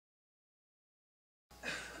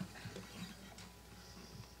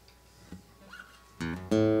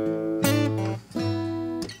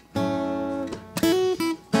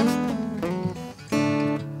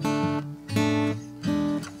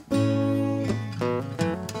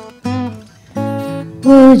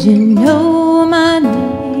 Would you know my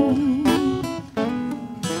name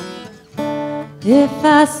if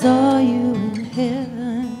I saw you in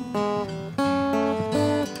heaven?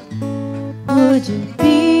 Would you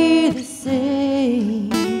be the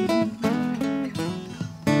same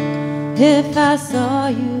if I saw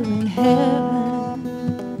you in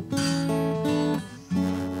heaven?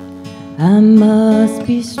 I must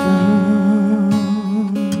be strong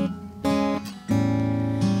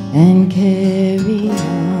and carry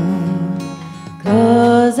on,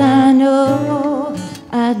 'cause I know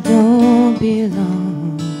I don't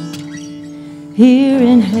belong here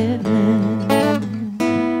in heaven.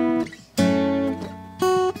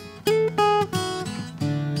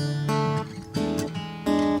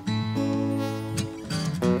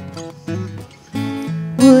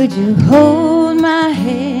 Would you hold my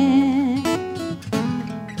hand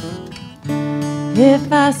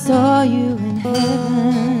if I saw you in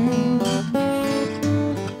heaven?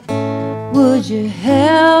 Would you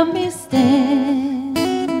help me stand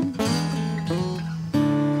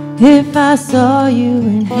if I saw you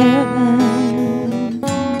in heaven?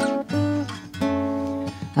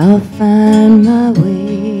 I'll find my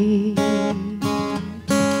way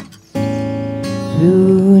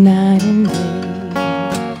through night and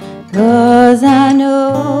day, 'cause I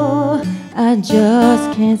know I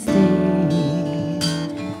just can't stay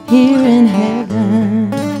here in heaven.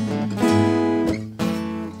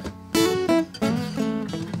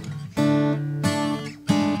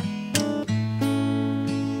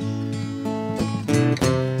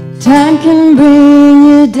 Time can bring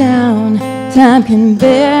you down, time can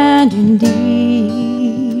bend your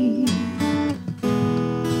knee.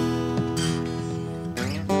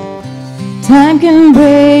 Time can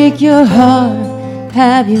break your heart,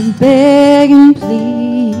 have you beg and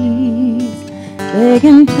please, beg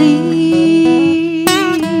and please.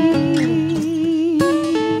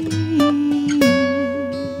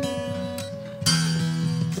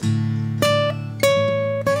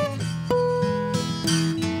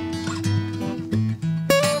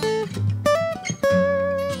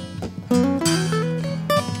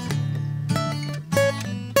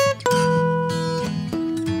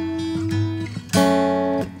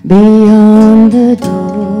 Beyond the door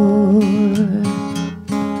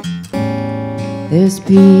There's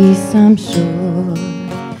peace, I'm sure,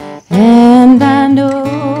 and I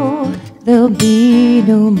know there'll be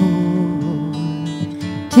no more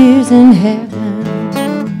tears in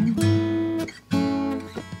heaven.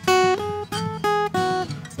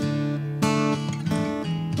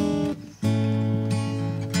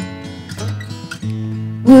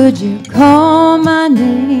 Would you call my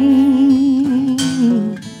name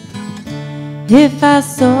if I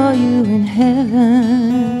saw you in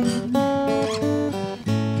heaven?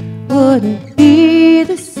 Would it be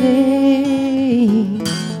the same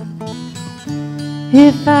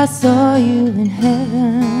if I saw you in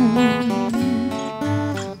heaven?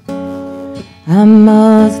 I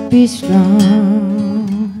must be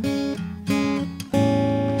strong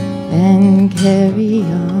and carry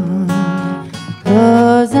on,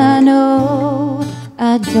 'cause I know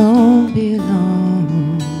I don't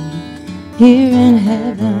belong here in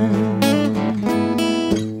heaven.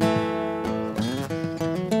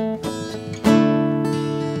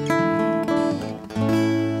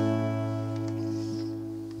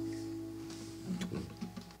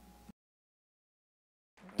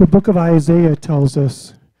 The book of Isaiah tells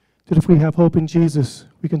us that if we have hope in Jesus,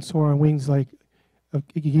 we can soar on wings like an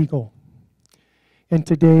eagle. And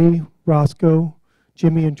today, Roscoe,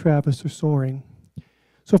 Jimmy, and Travis are soaring.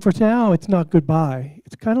 So for now, it's not goodbye.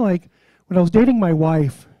 It's kind of like when I was dating my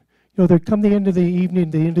wife, you know, there'd come the end of the evening,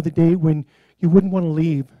 the end of the day when you wouldn't want to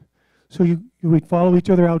leave. So we'd follow each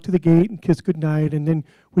other out to the gate and kiss goodnight, and then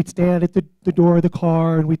we'd stand at the door of the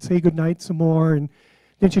car and we'd say goodnight some more, and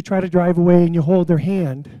then she'd try to drive away and you hold their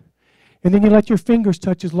hand. And then you let your fingers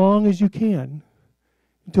touch as long as you can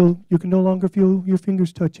until you can no longer feel your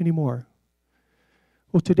fingers touch anymore.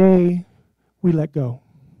 Well, today, we let go.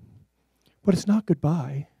 But it's not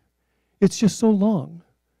goodbye. It's just so long,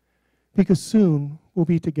 because soon we'll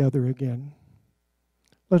be together again.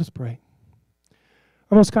 Let us pray.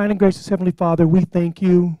 Our most kind and gracious Heavenly Father, we thank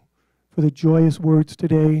you for the joyous words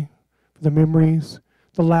today, for the memories,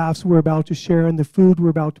 the laughs we're about to share, and the food we're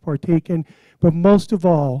about to partake in. But most of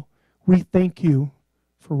all, we thank you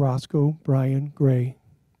for Roscoe Bryan Gray.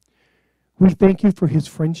 We thank you for his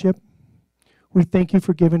friendship. We thank you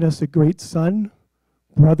for giving us a great son,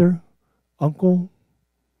 brother, uncle,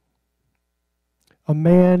 a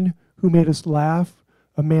man who made us laugh,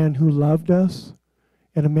 a man who loved us,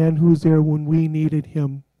 and a man who was there when we needed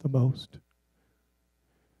him the most.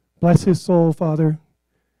 Bless his soul, Father.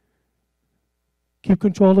 Keep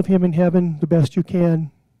control of him in heaven the best you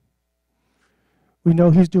can. We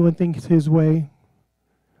know he's doing things his way.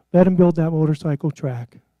 Let him build that motorcycle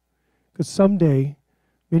track, because someday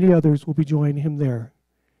many others will be joining him there.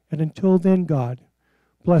 And until then, God,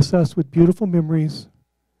 bless us with beautiful memories,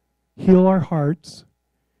 heal our hearts,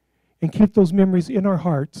 and keep those memories in our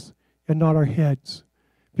hearts and not our heads,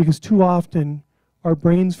 because too often our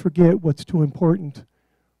brains forget what's too important,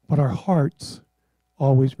 but our hearts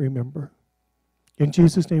always remember. In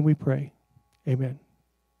Jesus' name we pray. Amen.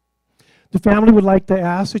 The family would like to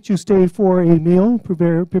ask that you stay for a meal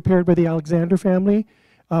prepared by the Alexander family.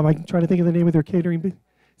 I'm trying to think of the name of their catering.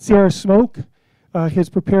 Sierra Smoke has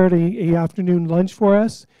prepared a afternoon lunch for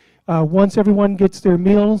us. Once everyone gets their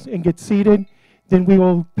meals and gets seated, then we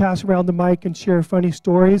will pass around the mic and share funny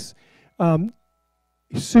stories.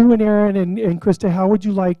 Sue and Aaron and Krista, how would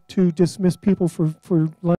you like to dismiss people for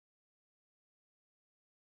lunch?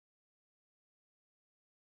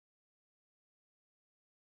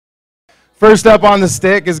 First up on the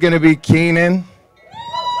stick is going to be Keenan.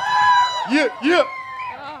 Yeah.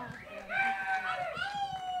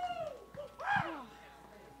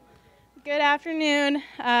 Good afternoon.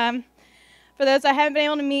 For those I haven't been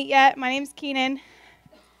able to meet yet, my name's Keenan.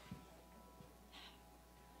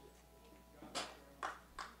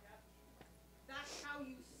 That's how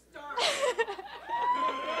you start.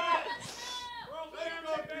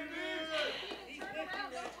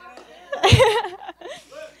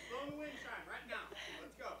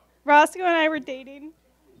 Roscoe and I were dating.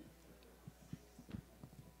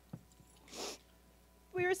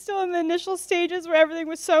 We were still in the initial stages where everything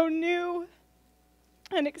was so new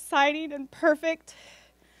and exciting and perfect.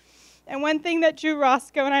 And one thing that drew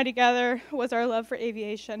Roscoe and I together was our love for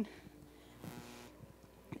aviation.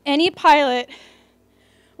 Any pilot,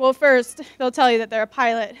 well, first, they'll tell you that they're a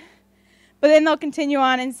pilot, but then they'll continue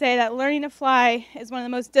on and say that learning to fly is one of the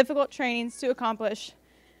most difficult trainings to accomplish.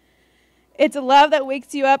 It's a love that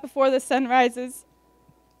wakes you up before the sun rises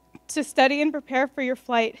to study and prepare for your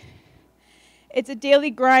flight. It's a daily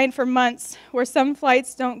grind for months where some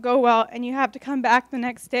flights don't go well and you have to come back the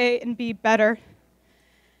next day and be better.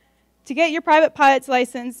 To get your private pilot's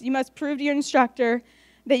license, you must prove to your instructor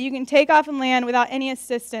that you can take off and land without any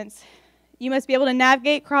assistance. You must be able to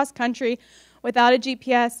navigate cross country without a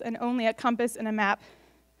GPS and only a compass and a map.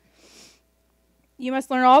 You must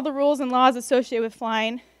learn all the rules and laws associated with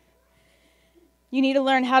flying. You need to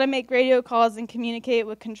learn how to make radio calls and communicate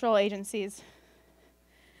with control agencies.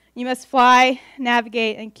 You must fly,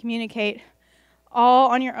 navigate, and communicate all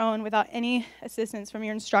on your own without any assistance from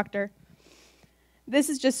your instructor. This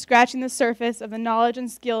is just scratching the surface of the knowledge and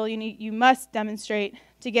skill you must demonstrate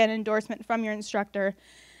to get an endorsement from your instructor,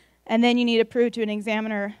 and then you need to prove to an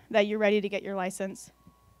examiner that you're ready to get your license.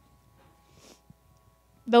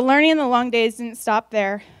 The learning and the long days didn't stop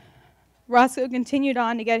there. Roscoe continued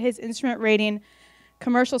on to get his instrument rating,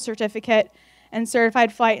 commercial certificate, and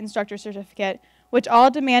certified flight instructor certificate, which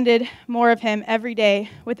all demanded more of him every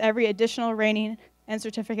day with every additional rating and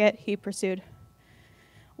certificate he pursued.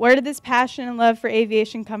 Where did this passion and love for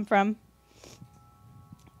aviation come from?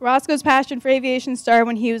 Roscoe's passion for aviation started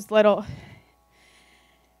when he was little.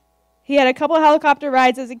 He had a couple helicopter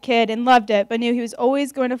rides as a kid and loved it, but knew he was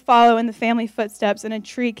always going to follow in the family footsteps in a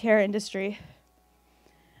tree care industry.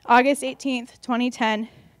 August 18th, 2010,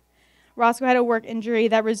 Roscoe had a work injury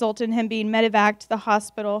that resulted in him being medevaced to the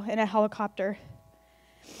hospital in a helicopter.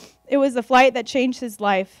 It was the flight that changed his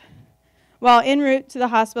life. While en route to the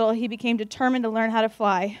hospital, he became determined to learn how to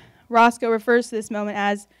fly. Roscoe refers to this moment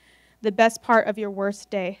as the best part of your worst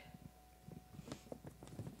day.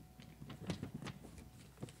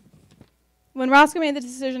 When Roscoe made the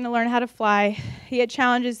decision to learn how to fly, he had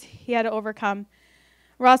challenges he had to overcome.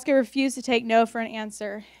 Roscoe refused to take no for an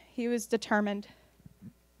answer. He was determined.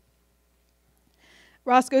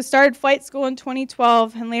 Roscoe started flight school in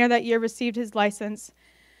 2012 and later that year received his license.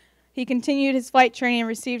 He continued his flight training and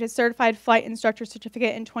received his certified flight instructor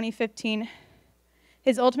certificate in 2015.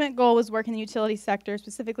 His ultimate goal was work in the utility sector,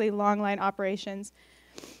 specifically long line operations.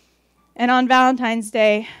 And on Valentine's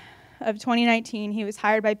Day of 2019, he was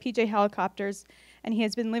hired by PJ Helicopters, and he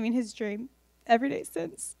has been living his dream every day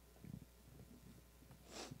since.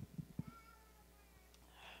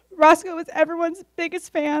 Roscoe was everyone's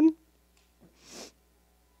biggest fan.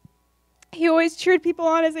 He always cheered people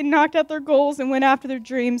on as they knocked out their goals and went after their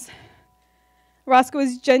dreams. Roscoe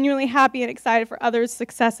is genuinely happy and excited for others'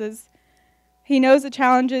 successes. He knows the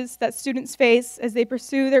challenges that students face as they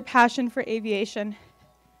pursue their passion for aviation.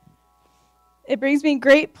 It brings me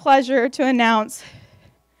great pleasure to announce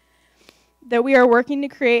that we are working to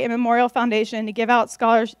create a memorial foundation to give out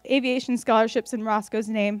aviation scholarships in Roscoe's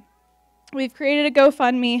name. We've created a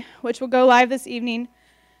GoFundMe, which will go live this evening.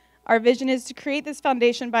 Our vision is to create this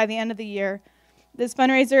foundation by the end of the year. This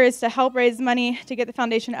fundraiser is to help raise money to get the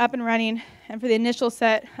foundation up and running and for the initial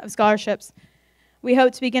set of scholarships. We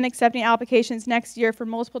hope to begin accepting applications next year for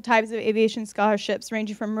multiple types of aviation scholarships,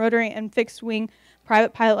 ranging from rotary and fixed-wing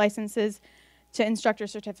private pilot licenses to instructor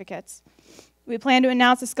certificates. We plan to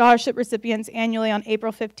announce the scholarship recipients annually on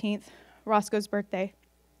April 15th, Roscoe's birthday.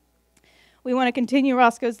 We want to continue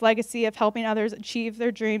Roscoe's legacy of helping others achieve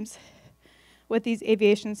their dreams with these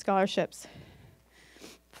aviation scholarships.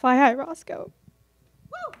 Fly high, Roscoe.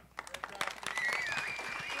 Woo!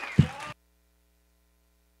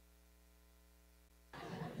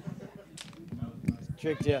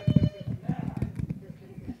 Tricked you.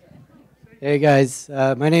 Hey guys,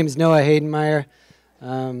 my name is Noah Haydenmeyer.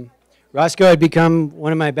 Roscoe had become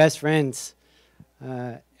one of my best friends,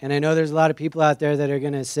 and I know there's a lot of people out there that are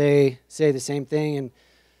going to say the same thing. And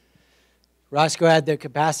Roscoe had the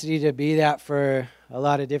capacity to be that for a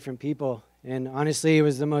lot of different people. And honestly, he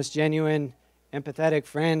was the most genuine, empathetic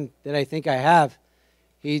friend that I think I have.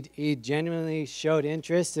 He genuinely showed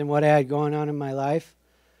interest in what I had going on in my life.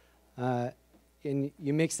 And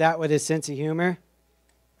you mix that with his sense of humor,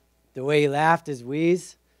 the way he laughed, his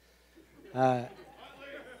wheeze. He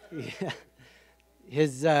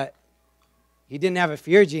didn't have a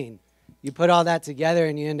fear gene. You put all that together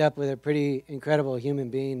and you end up with a pretty incredible human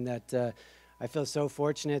being that I feel so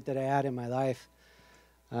fortunate that I had in my life.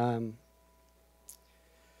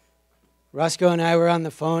 Roscoe and I were on the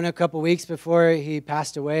phone a couple weeks before he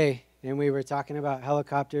passed away, and we were talking about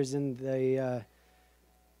helicopters, and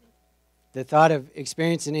the thought of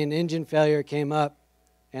experiencing an engine failure came up,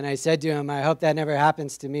 and I said to him, I hope that never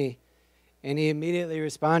happens to me. And he immediately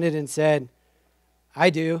responded and said, I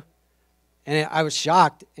do. And I was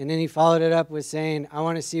shocked, and then he followed it up with saying, I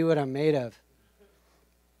want to see what I'm made of.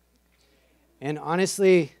 And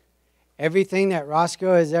honestly, everything that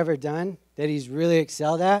Roscoe has ever done that he's really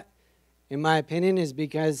excelled at, in my opinion, is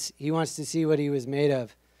because he wants to see what he was made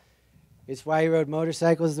of. It's why he rode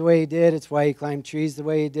motorcycles the way he did. It's why he climbed trees the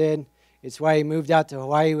way he did. It's why he moved out to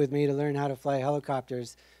Hawaii with me to learn how to fly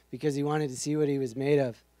helicopters, because he wanted to see what he was made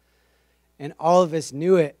of. And all of us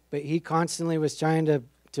knew it, but he constantly was trying to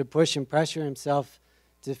to push and pressure himself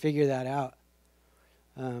to figure that out.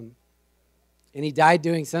 And he died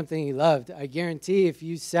doing something he loved. I guarantee if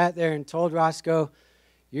you sat there and told Roscoe,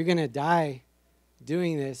 you're going to die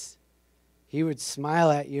doing this, he would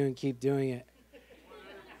smile at you and keep doing it.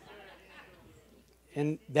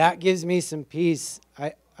 And that gives me some peace.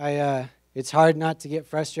 It's hard not to get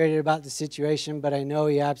frustrated about the situation, but I know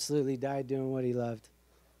he absolutely died doing what he loved.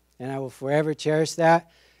 And I will forever cherish that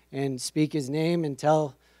and speak his name and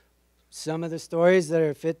tell some of the stories that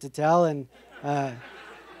are fit to tell, and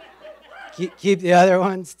keep the other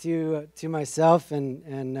ones to myself,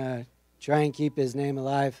 and try and keep his name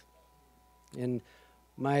alive. And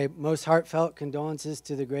my most heartfelt condolences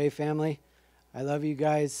to the Gray family. I love you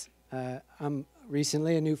guys. I'm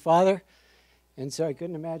recently a new father, and so I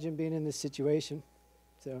couldn't imagine being in this situation.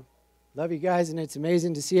 So love you guys, and it's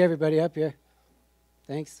amazing to see everybody up here.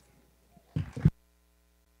 Thanks.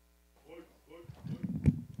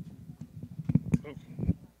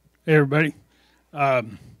 Hey, everybody.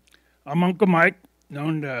 I'm Uncle Mike,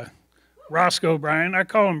 known to Roscoe Bryan. I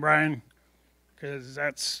call him Brian because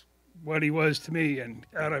that's what he was to me, and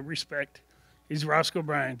out of respect, he's Roscoe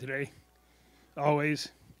Bryan today, always.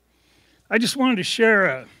 I just wanted to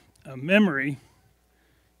share a memory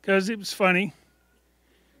because it was funny,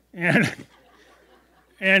 and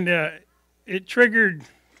it triggered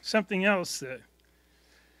something else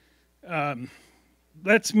that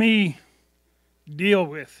lets me deal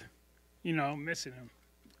with, missing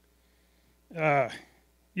him.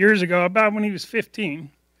 Years ago, about when he was 15,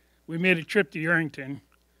 we made a trip to Yerington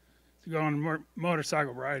to go on a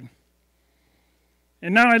motorcycle ride.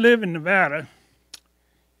 And now I live in Nevada,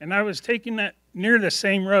 and I was taking that near the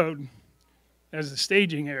same road as the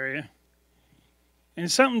staging area,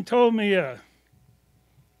 and something told me, I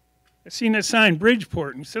seen that sign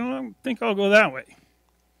Bridgeport, and said, I think I'll go that way.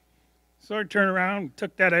 So I turned around,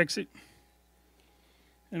 took that exit,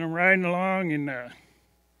 and I'm riding along, and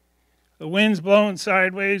the wind's blowing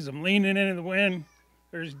sideways. I'm leaning into the wind.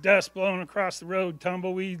 There's dust blowing across the road,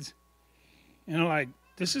 tumbleweeds. And I'm like,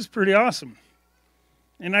 this is pretty awesome.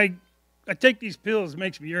 And I take these pills, it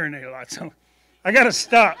makes me urinate a lot, so I got to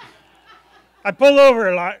stop. I pull over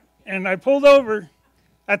a lot, and I pulled over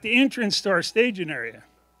at the entrance to our staging area.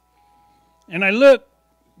 And I look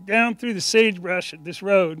down through the sagebrush at this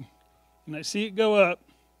road, and I see it go up.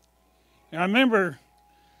 And I remember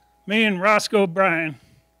me and Roscoe Bryan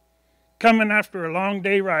coming after a long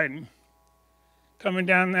day riding, coming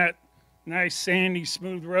down that nice, sandy,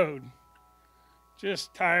 smooth road.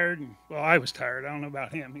 Just tired, and, well, I was tired. I don't know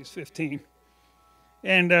about him. He's 15.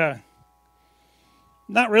 And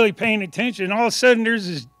not really paying attention. All of a sudden, there's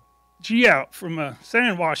this G out from a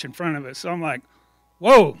sand wash in front of us. So I'm like,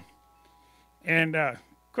 whoa. And, of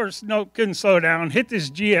course, couldn't slow down. Hit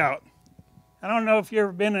this G out. I don't know if you've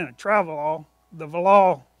ever been in a travel the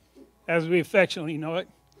Valal, as we affectionately know it.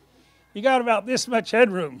 You got about this much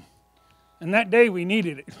headroom. And that day we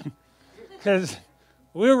needed it. Because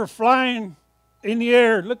we were flying in the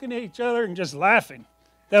air, looking at each other and just laughing.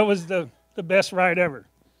 That was the best ride ever.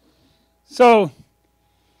 So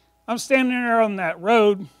I'm standing there on that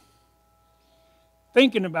road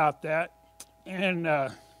thinking about that, and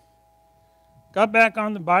got back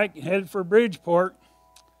on the bike and headed for Bridgeport.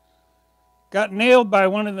 Got nailed by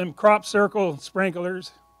one of them crop circle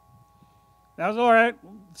sprinklers. That was all right,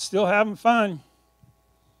 still having fun.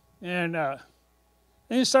 And then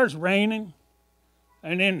it starts raining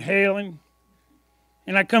and then hailing.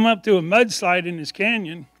 And I come up to a mudslide in this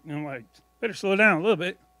canyon, and I'm like, better slow down a little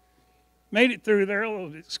bit. Made it through there, a little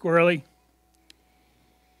bit squirrely.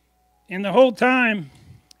 And the whole time,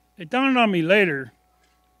 it dawned on me later,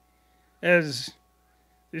 as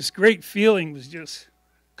this great feeling was just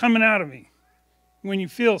coming out of me. When you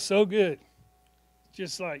feel so good,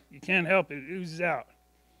 just like you can't help it, it oozes out.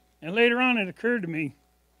 And later on, it occurred to me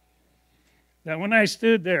that when I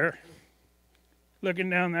stood there, looking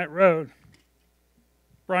down that road,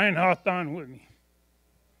 Brian hopped on with me.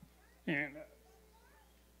 And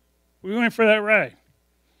we went for that ride.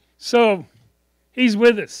 So he's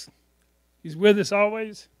with us. He's with us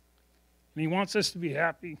always. And he wants us to be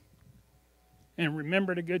happy and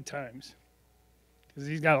remember the good times. Because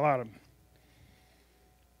he's got a lot of them.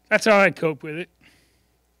 That's how I cope with it.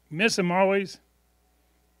 Miss him always.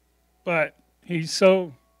 But he's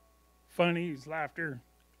so funny. His laughter.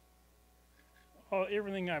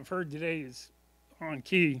 Everything I've heard today is on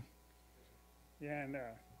key. And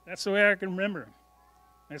that's the way I can remember him.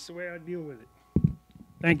 That's the way I deal with it.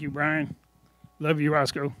 Thank you, Brian. Love you,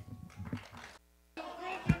 Roscoe.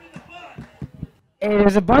 Hey,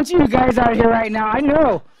 there's a bunch of you guys out here right now. I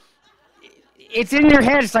know. It's in your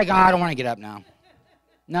head. It's like, oh, I don't want to get up now.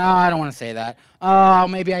 No, I don't want to say that. Oh,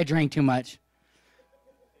 maybe I drank too much.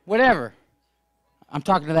 Whatever. I'm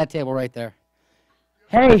talking to that table right there.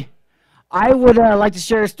 Hey, I would like to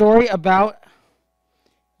share a story about.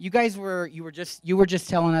 You guys were just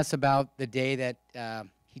telling us about the day that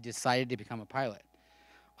he decided to become a pilot.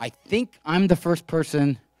 I think I'm the first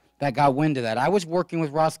person that got wind of that. I was working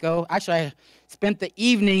with Roscoe. Actually, I spent the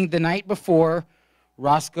evening the night before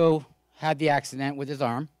Roscoe had the accident with his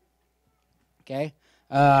arm. Okay,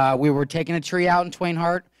 we were taking a tree out in Twain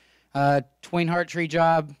Harte. Twain Harte tree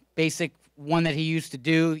job, basic one that he used to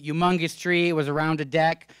do. Humongous tree. It was around a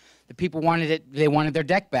deck. The people wanted it. They wanted their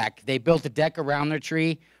deck back. They built a deck around their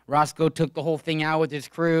tree. Roscoe took the whole thing out with his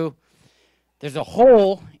crew. There's a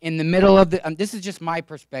hole in the middle of the. This is just my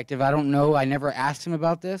perspective. I don't know. I never asked him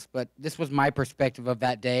about this, but this was my perspective of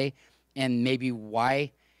that day, and maybe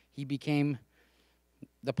why he became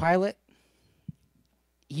the pilot.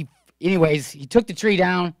 Anyways, he took the tree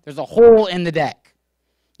down. There's a hole in the deck,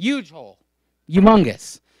 huge hole,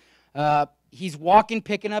 humongous. He's walking,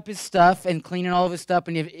 picking up his stuff and cleaning all of his stuff.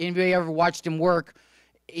 And if anybody ever watched him work,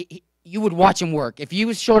 you would watch him work. If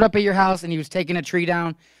he showed up at your house and he was taking a tree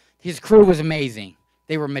down, his crew was amazing.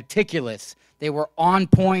 They were meticulous. They were on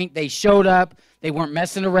point. They showed up. They weren't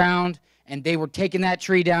messing around. And they were taking that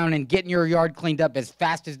tree down and getting your yard cleaned up as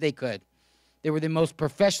fast as they could. They were the most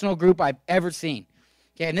professional group I've ever seen.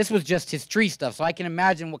 Okay, and this was just his tree stuff, so I can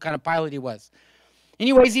imagine what kind of pilot he was.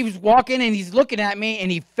 Anyways, he was walking, and he's looking at me,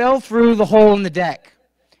 and he fell through the hole in the deck.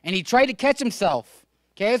 And he tried to catch himself.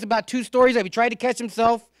 Okay, it was about 2 stories up. He tried to catch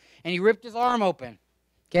himself, and he ripped his arm open.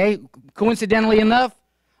 Okay, coincidentally enough,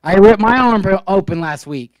 I ripped my arm open last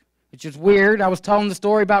week, which is weird. I was telling the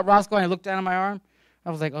story about Roscoe, and I looked down at my arm.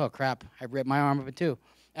 I was like, oh, crap, I ripped my arm open too.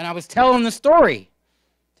 And I was telling the story,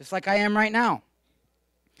 just like I am right now.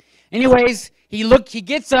 Anyways, he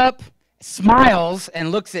gets up, smiles, and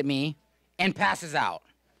looks at me, and passes out.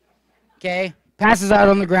 Okay, passes out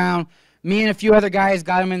on the ground. Me and a few other guys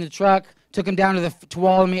got him in the truck, took him down to the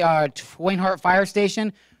Twain Harte Fire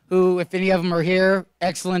Station, who, if any of them are here,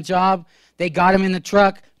 excellent job. They got him in the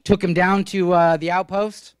truck, took him down to the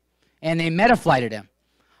outpost, and they meta-flighted him.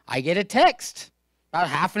 I get a text about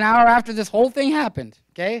half an hour after this whole thing happened,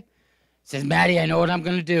 okay? It says, Maddie, I know what I'm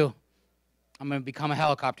going to do. I'm going to become a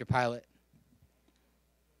helicopter pilot.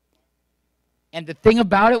 And the thing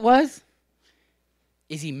about it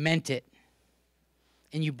is he meant it.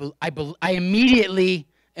 And I immediately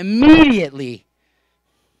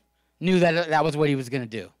knew that was what he was going to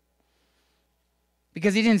do.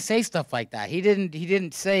 Because he didn't say stuff like that. He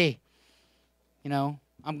didn't say, I'm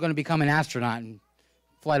going to become an astronaut and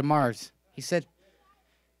fly to Mars. He said,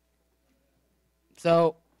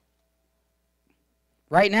 so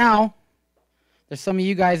right now, there's some of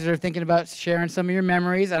you guys that are thinking about sharing some of your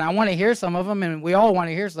memories, and I want to hear some of them, and we all want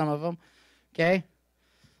to hear some of them, okay?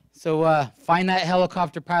 So find that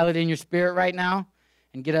helicopter pilot in your spirit right now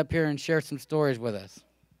and get up here and share some stories with us.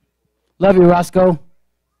 Love you, Roscoe.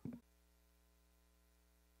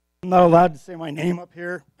 I'm not allowed to say my name up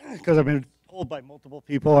here because I've been told by multiple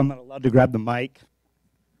people I'm not allowed to grab the mic.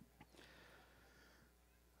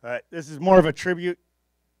 This is more of a tribute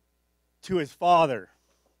to his father.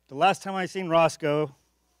 The last time I seen Roscoe,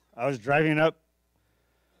 I was driving up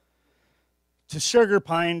to Sugar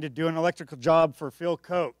Pine to do an electrical job for Phil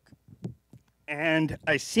Koch. And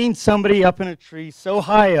I seen somebody up in a tree so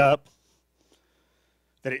high up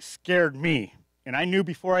that it scared me. And I knew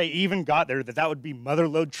before I even got there that would be Mother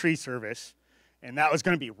Lode Tree Service, and that was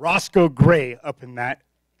going to be Roscoe Gray up in that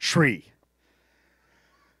tree.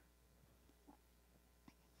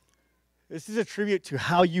 This is a tribute to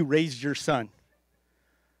how you raised your son.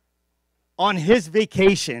 On his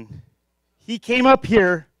vacation, he came up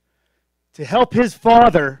here to help his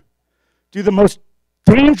father do the most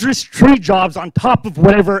dangerous tree jobs on top of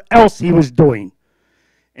whatever else he was doing.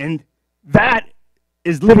 And that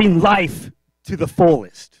is living life to the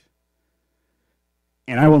fullest.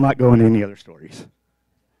 And I will not go into any other stories.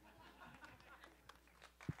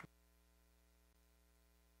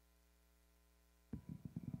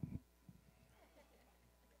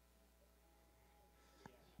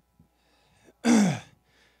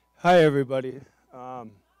 Hi, everybody.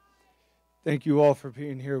 Thank you all for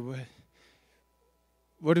being here.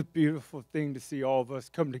 What a beautiful thing to see all of us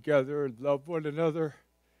come together and love one another,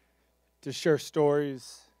 to share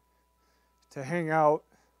stories, to hang out,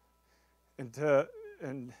 and to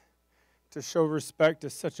show respect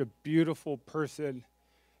to such a beautiful person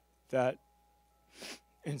that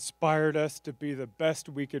inspired us to be the best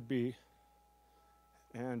we could be.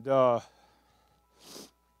 And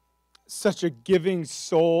such a giving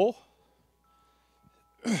soul.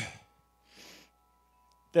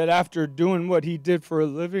 that after doing what he did for a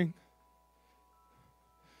living,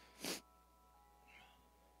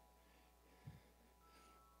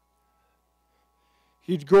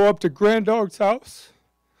 he'd go up to Grand Dog's house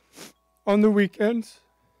on the weekends,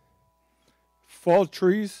 fall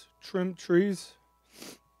trees, trim trees,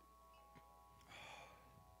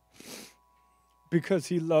 because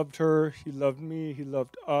he loved her, he loved me, he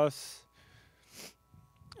loved us.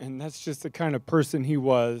 And that's just the kind of person he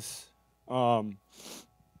was.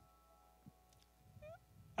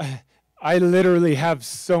 I literally have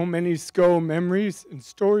so many SCO memories and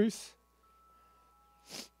stories.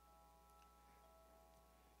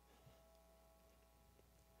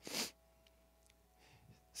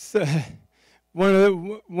 So,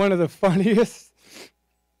 one of the funniest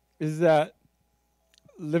is that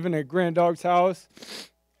living at Grand Dog's house,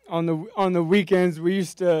 on the weekends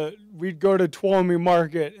we'd go to Tuolumne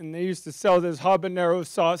Market, and they used to sell this habanero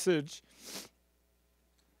sausage.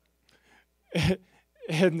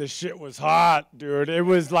 And the shit was hot, dude. It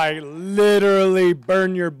was like literally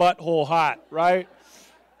burn your butthole hot, right?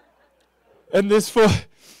 And this fool,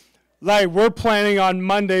 like, we're planning on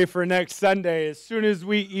Monday for next Sunday. As soon as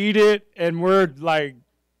we eat it, and we're like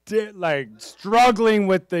struggling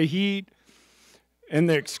with the heat and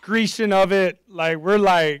the excretion of it, like, we're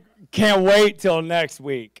like, can't wait till next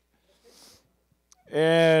week.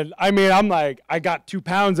 And I mean, I'm like, I got 2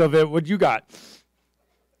 pounds of it. What you got?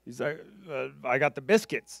 He's like, I got the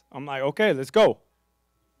biscuits. I'm like, okay, let's go.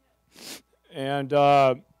 And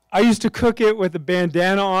I used to cook it with a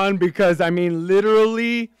bandana on because, I mean,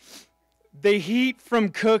 literally, the heat from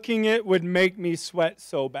cooking it would make me sweat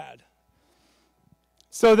so bad.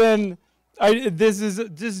 So then, this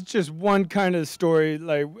is just one kind of story.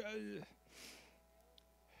 Like,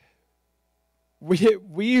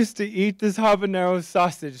 we used to eat this habanero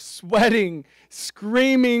sausage, sweating,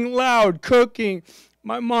 screaming loud, cooking.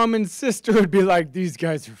 My mom and sister would be like, these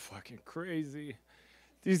guys are fucking crazy.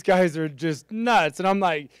 These guys are just nuts. And I'm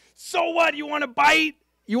like, so what? You want a bite?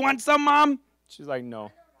 You want some, Mom? She's like,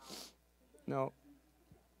 no. No.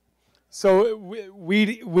 So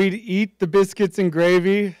we'd eat the biscuits and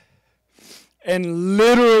gravy and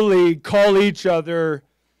literally call each other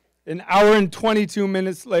an hour and 22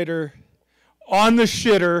 minutes later on the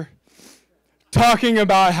shitter talking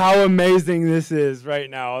about how amazing this is right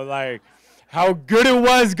now. Like, how good it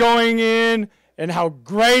was going in and how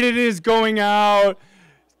great it is going out.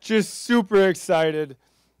 Just super excited.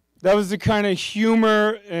 That was the kind of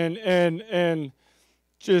humor and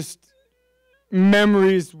just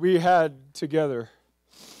memories we had together.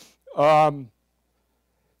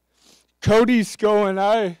 Cody, Sco, and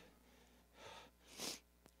I,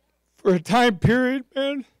 for a time period,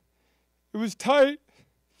 man, it was tight.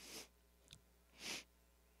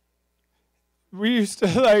 We used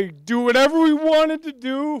to like do whatever we wanted to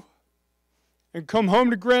do and come home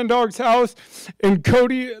to Grand Dog's house. And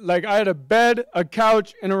Cody, like, I had a bed, a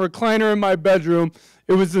couch, and a recliner in my bedroom.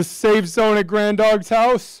 It was the safe zone at Grand Dog's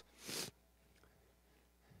house.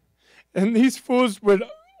 And these fools would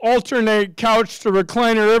alternate couch to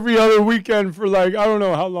recliner every other weekend for, like, I don't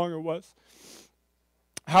know how long it was.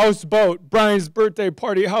 Houseboat, Brian's birthday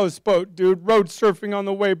party houseboat, dude. Road surfing on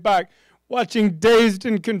the way back. Watching Dazed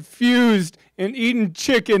and Confused and eating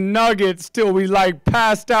chicken nuggets till we like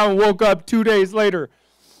passed out and woke up 2 days later.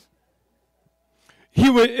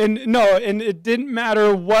 And it didn't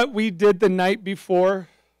matter what we did the night before.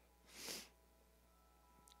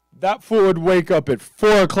 That fool would wake up at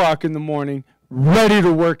 4 o'clock in the morning, ready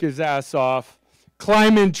to work his ass off,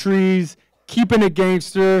 climbing trees, keeping a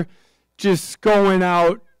gangster, just going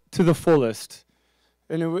out to the fullest.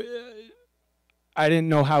 And I didn't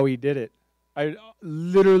know how he did it. I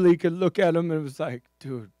literally could look at him and it was like,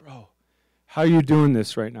 dude, bro, how are you doing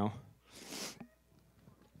this right now?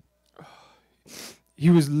 He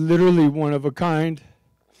was literally one of a kind.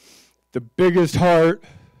 The biggest heart.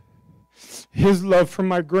 His love for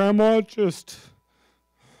my grandma, just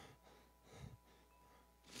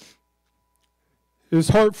his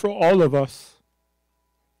heart for all of us.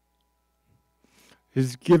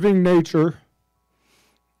 His giving nature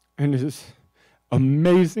and his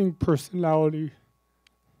amazing personality.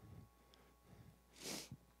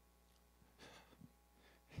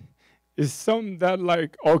 Is something that,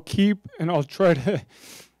 like, I'll keep and I'll try to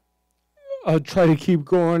keep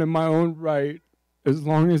going in my own right as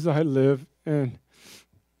long as I live. And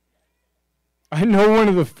I know one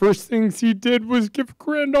of the first things he did was give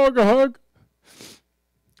Grand Dog a hug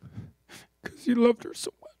because he loved her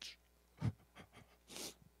so much.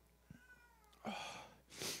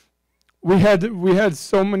 We had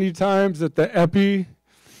so many times at the Epi,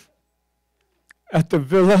 at the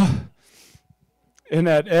villa, And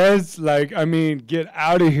at Ed's, like, I mean, get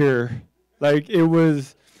out of here. Like, it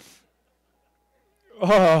was,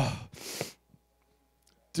 oh,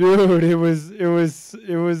 dude, it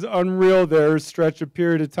was unreal there, stretch a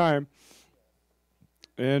period of time.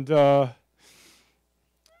 And,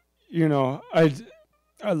 you know, I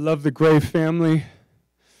love the Gray family.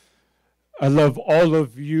 I love all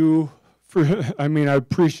of you I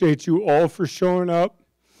appreciate you all for showing up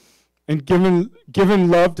and giving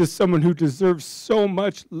love to someone who deserves so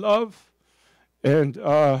much love. And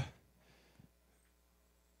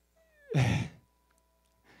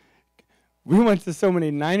we went to so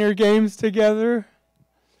many Niner games together.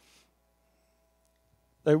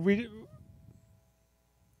 Like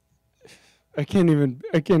I can't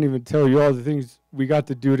even tell you all the things we got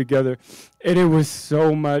to do together. And it was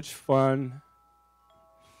so much fun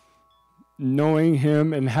knowing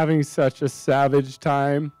him and having such a savage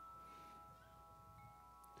time.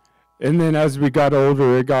 And then as we got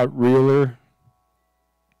older, it got realer.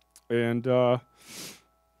 And, you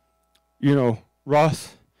know,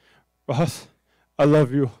 Ross, I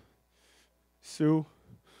love you. Sue,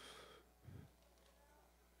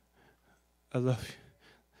 I love you.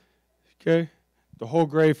 Okay? The whole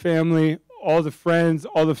Gray family, all the friends,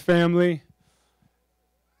 all the family.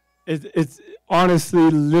 It's honestly,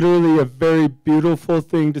 literally a very beautiful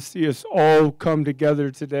thing to see us all come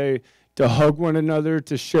together today, to hug one another,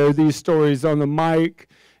 to share these stories on the mic,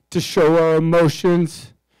 to show our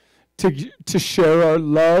emotions, to share our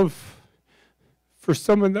love for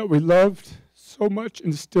someone that we loved so much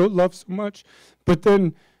and still love so much, but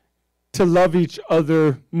then to love each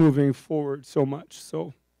other moving forward so much.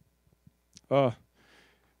 So,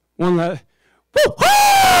 one last,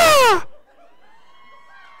 woo-ha!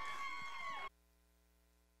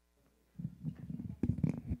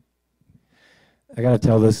 I got to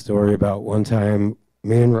tell this story about one time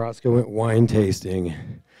me and Roscoe went wine tasting,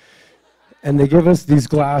 and they give us these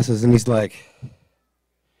glasses, and he's like,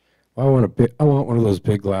 I want one of those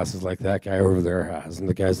big glasses like that guy over there has. And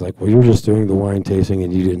the guy's like, well, you're just doing the wine tasting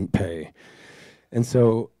and you didn't pay. And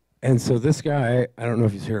so this guy, I don't know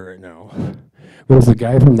if he's here right now, but it's the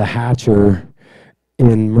guy from the Hatcher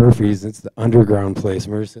in Murphy's. It's the underground place.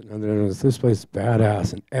 And we're sitting under there, and this place is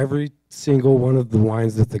badass. And every single one of the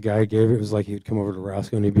wines that the guy gave, it was like he'd come over to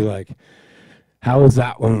Roscoe and he'd be like, how was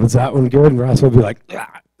that one? Was that one good? And Roscoe would be like,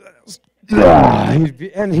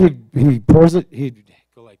 he pours it, he'd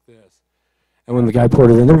go like this. And when the guy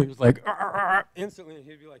poured it in there, he was like, instantly,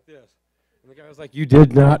 he'd be like this. And the guy was like, you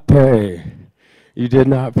did not pay. You did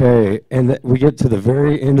not pay. And we get to the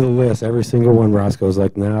very end of the list. Every single one, Roscoe's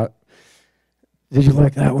like, nah. Did you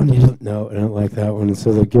like that one? No, I don't like that one. And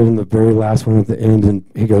so they give him the very last one at the end, and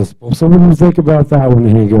he goes, well, so what do you think about that one?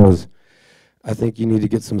 And he goes, I think you need to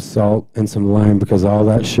get some salt and some lime because all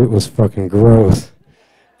that shit was fucking gross.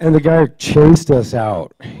 And the guy chased us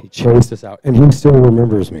out. He chased us out. And he still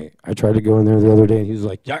remembers me. I tried to go in there the other day, and he was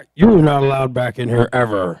like, yeah, you're not allowed back in here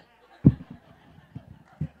ever. All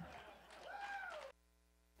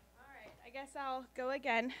right, I guess I'll go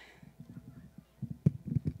again.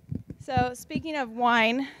 So speaking of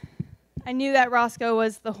wine, I knew that Roscoe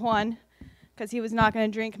was the one because he was not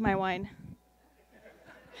going to drink my wine.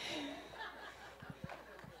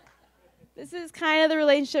 This is kind of the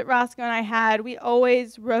relationship Roscoe and I had. We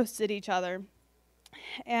always roasted each other.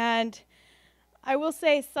 And I will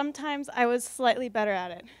say sometimes I was slightly better at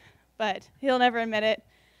it, but he'll never admit it.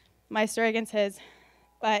 My story against his.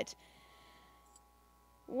 But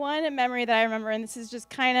one memory that I remember, and this is just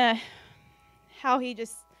kind of how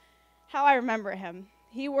I remember him.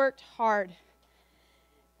 He worked hard.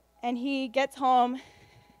 And he gets home,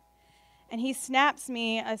 and he snaps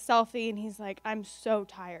me a selfie, and he's like, I'm so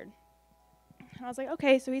tired. And I was like,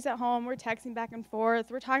 okay, so he's at home. We're texting back and forth.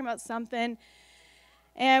 We're talking about something.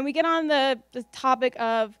 And we get on the topic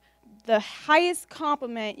of the highest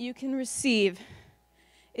compliment you can receive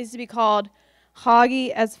is to be called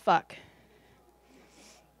hoggy as fuck.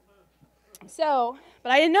 So,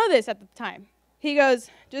 but I didn't know this at the time. He goes,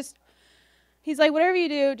 he's like, whatever you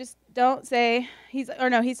do, just don't say,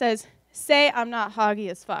 he says, say I'm not hoggy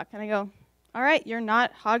as fuck. And I go, all right, you're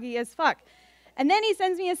not hoggy as fuck. And then he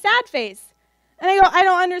sends me a sad face. And I go, I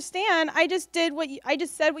don't understand. I just said what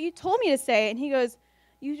you told me to say. And he goes,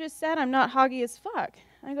 you just said I'm not hoggy as fuck.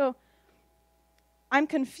 And I go, I'm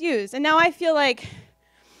confused. And now I feel like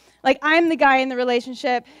I'm the guy in the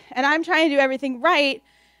relationship, and I'm trying to do everything right,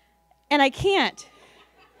 and I can't.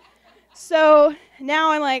 So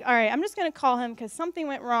now I'm like, all right, I'm just going to call him because something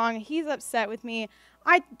went wrong. He's upset with me.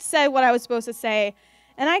 I said what I was supposed to say.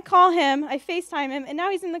 And I call him, I FaceTime him, and now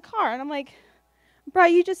he's in the car. And I'm like, bro,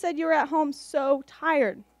 you just said you were at home so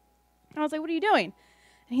tired. And I was like, what are you doing?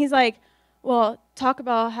 And he's like, well, Taco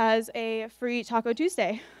Bell has a free Taco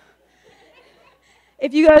Tuesday.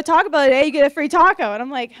 If you go to Taco Bell today, you get a free taco. And I'm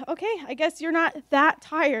like, okay, I guess you're not that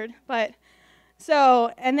tired. But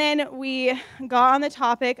so, and then we got on the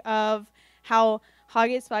topic of how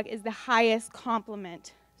hoggy as fuck is the highest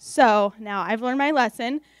compliment. So now I've learned my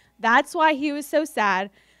lesson. That's why he was so sad.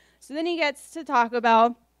 So then he gets to Taco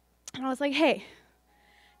Bell, and I was like, hey,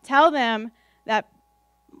 tell them that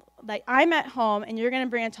I'm at home and you're going to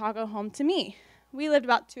bring a taco home to me. We lived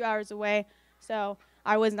about 2 hours away, so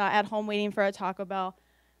I was not at home waiting for a Taco Bell.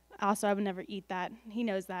 Also, I would never eat that. He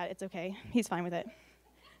knows that. It's okay. He's fine with it.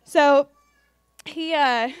 So he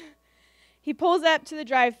pulls up to the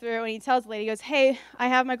drive-thru and he tells the lady, he goes, hey, I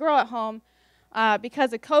have my girl at home.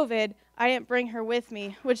 Because of COVID, I didn't bring her with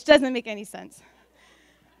me, which doesn't make any sense.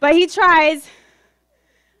 But he tries.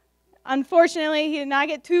 Unfortunately, he did not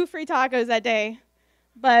get 2 free tacos that day,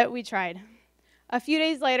 but we tried. A few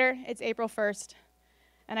days later, it's April 1st,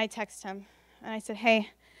 and I text him, and I said, hey,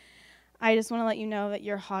 I just want to let you know that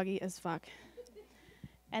you're hoggy as fuck.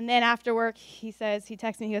 And then after work, he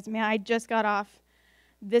texts me, he goes, man, I just got off.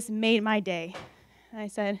 This made my day. And I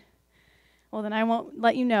said, well, then I won't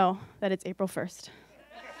let you know that it's April 1st.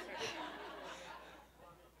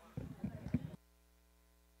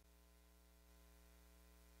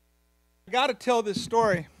 I got to tell this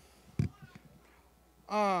story.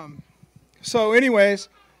 So anyways,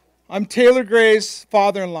 I'm Taylor Gray's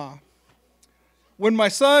father-in-law. When my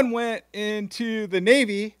son went into the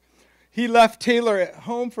Navy, he left Taylor at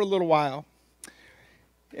home for a little while,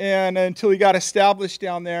 and until he got established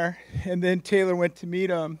down there, and then Taylor went to meet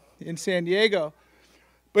him in San Diego.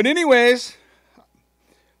 But anyways,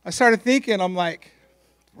 I started thinking, I'm like,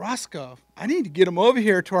 Roscoe, I need to get him over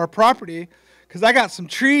here to our property because I got some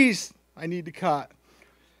trees I need to cut.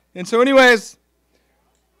 And so anyways,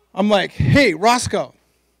 I'm like, hey, Roscoe,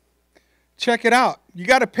 check it out. You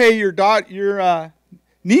got to pay your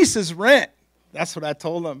niece's rent. That's what I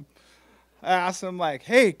told him. I asked him, like,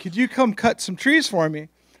 hey, could you come cut some trees for me?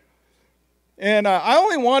 And I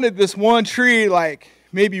only wanted this one tree, like,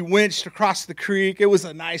 maybe winched across the creek. It was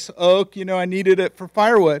a nice oak. You know, I needed it for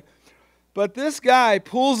firewood. But this guy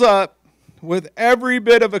pulls up with every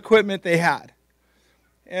bit of equipment they had.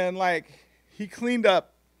 And, like, he cleaned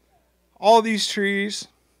up all these trees.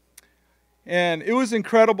 And it was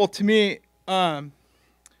incredible to me. I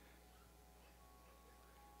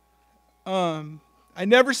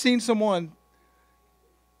never seen someone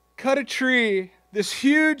cut a tree, this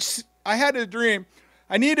huge, I had a dream.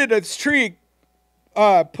 I needed this tree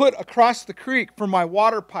put across the creek for my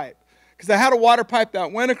water pipe. Because I had a water pipe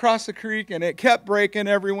that went across the creek and it kept breaking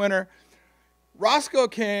every winter. Roscoe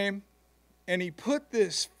came and he put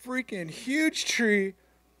this freaking huge tree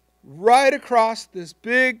right across this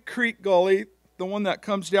big creek gully, the one that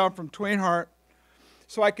comes down from Twain Harte,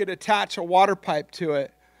 so I could attach a water pipe to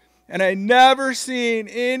it. And I never seen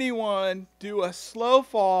anyone do a slow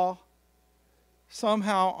fall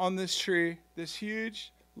somehow on this tree, this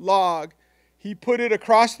huge log. He put it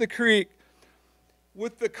across the creek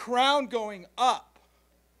with the crown going up,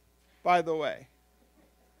 by the way.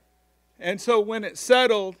 And so when it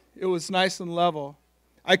settled, it was nice and level.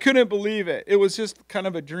 I couldn't believe it. It was just kind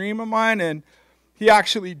of a dream of mine, and he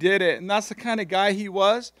actually did it. And that's the kind of guy he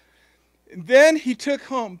was. And then he took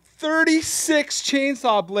home 36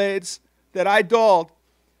 chainsaw blades that I dulled,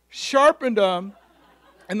 sharpened them,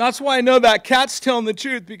 and that's why I know that cat's telling the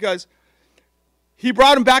truth, because he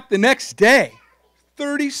brought them back the next day.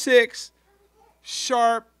 36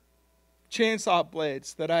 sharp chainsaw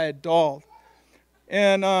blades that I had dulled.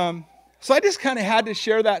 And so I just kind of had to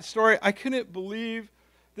share that story. I couldn't believe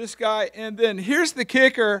this guy. And then here's the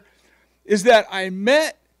kicker, is that I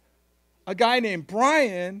met a guy named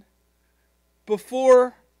Bryan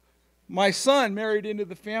before my son married into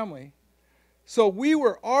the family. So we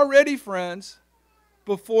were already friends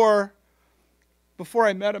before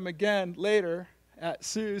I met him again later at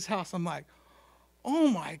Sue's house. I'm like, oh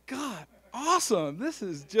my God, awesome. This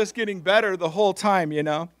is just getting better the whole time, you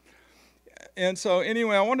know. And so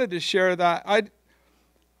anyway, I wanted to share that.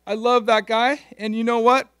 I love that guy. And you know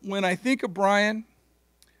what? When I think of Bryan,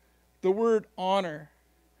 the word honor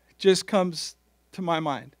just comes to my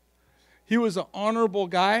mind. He was an honorable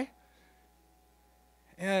guy.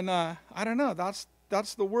 And I don't know, that's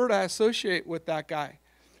the word I associate with that guy.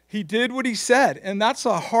 He did what he said. And that's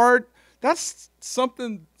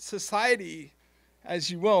something society,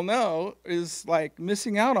 as you well know, is like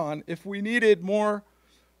missing out on. If we needed more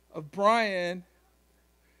of Bryan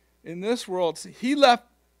in this world, he left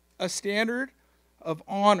a standard of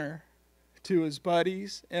honor to his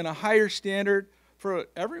buddies and a higher standard for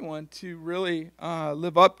everyone to really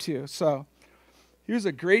live up to. So he was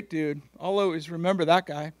a great dude. I'll always remember that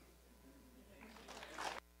guy.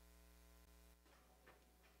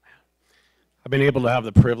 I've been able to have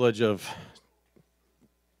the privilege of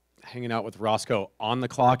hanging out with Roscoe on the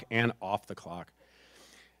clock and off the clock.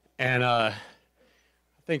 And I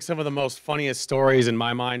think some of the most funniest stories in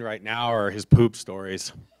my mind right now are his poop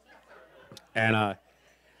stories. And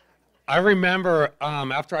I remember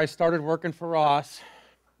after I started working for Ross,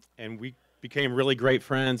 and we became really great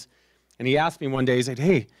friends, and he asked me one day, he said,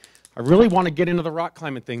 hey, I really want to get into the rock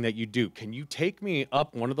climbing thing that you do. Can you take me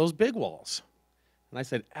up one of those big walls? And I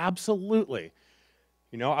said, absolutely.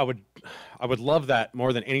 You know, I would love that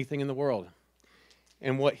more than anything in the world.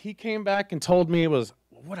 And what he came back and told me was,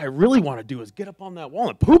 what I really want to do is get up on that wall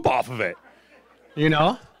and poop off of it. You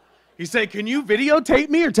know? He said, can you videotape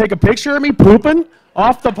me or take a picture of me pooping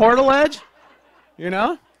off the portal edge? You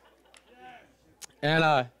know?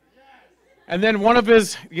 And then one of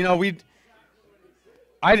his, you know,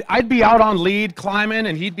 I'd be out on lead climbing,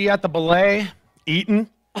 and he'd be at the belay eating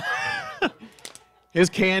his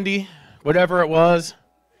candy, whatever it was.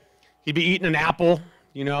 He'd be eating an apple,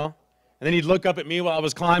 you know, and then he'd look up at me while I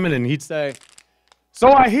was climbing, and he'd say,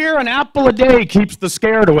 so I hear an apple a day keeps the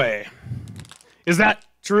scared away. Is that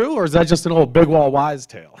true, or is that just an old Big Wall wise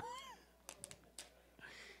tale?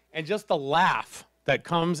 And just the laugh that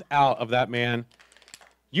comes out of that man,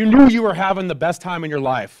 you knew you were having the best time in your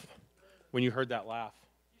life when you heard that laugh.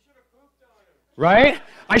 Right?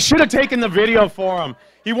 I should have taken the video for him.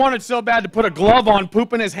 He wanted so bad to put a glove on,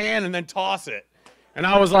 poop in his hand, and then toss it. And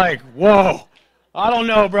I was like, whoa, I don't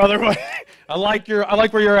know, brother. I like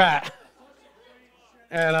where you're at.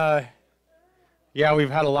 And yeah, we've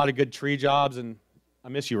had a lot of good tree jobs, and I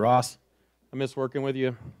miss you, Ross. I miss working with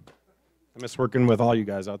you. I miss working with all you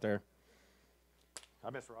guys out there. I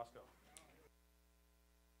miss Roscoe.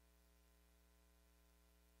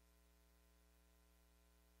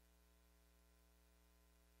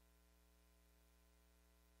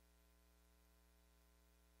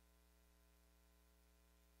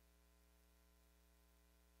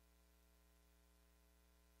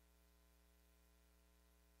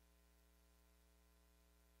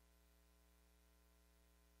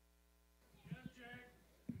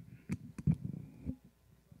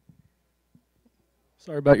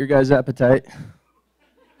 Sorry about your guys' appetite.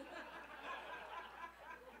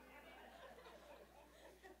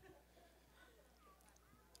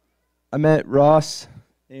 I met Ross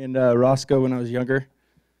and Roscoe when I was younger.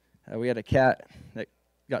 We had a cat that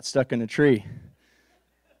got stuck in a tree.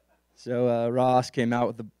 So Ross came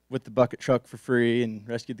out with the bucket truck for free and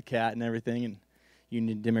rescued the cat and everything, and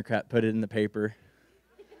Union Democrat put it in the paper.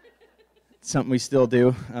 Something we still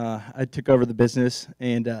do. I took over the business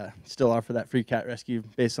and still offer that free cat rescue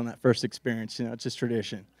based on that first experience. You know, it's just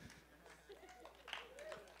tradition.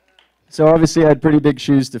 So obviously I had pretty big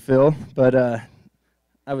shoes to fill, but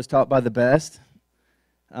I was taught by the best.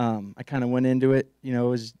 I kind of went into it, you know,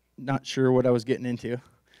 was not sure what I was getting into,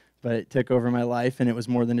 but it took over my life, and it was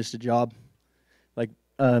more than just a job. Like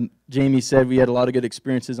Jamie said, we had a lot of good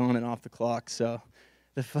experiences on and off the clock, so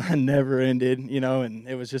the fun never ended, you know, and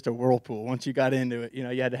it was just a whirlpool. Once you got into it, you know,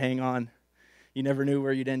 you had to hang on. You never knew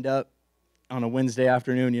where you'd end up on a Wednesday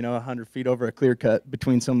afternoon, you know, 100 feet over a clear cut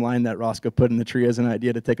between some line that Roscoe put in the tree as an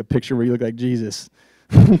idea to take a picture where you look like Jesus.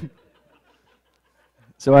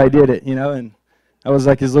 So I did it, you know, and I was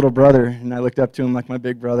like his little brother, and I looked up to him like my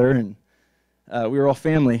big brother, and we were all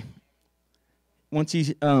family. Once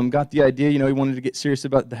he got the idea, you know, he wanted to get serious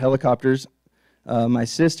about the helicopters. My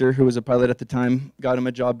sister, who was a pilot at the time, got him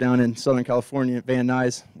a job down in Southern California at Van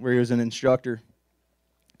Nuys, where he was an instructor.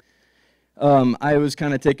 I was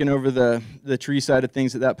kind of taking over the tree side of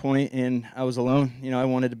things at that point, and I was alone. You know, I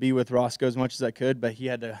wanted to be with Roscoe as much as I could, but he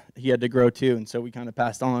had to grow too, and so we kind of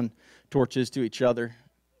passed on torches to each other.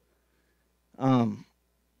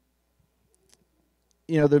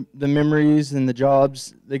 You know, the memories and the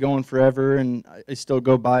jobs, they go on forever, and I still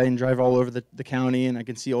go by and drive all over the county, and I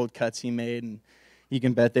can see old cuts he made, and you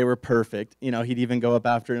can bet they were perfect. You know, he'd even go up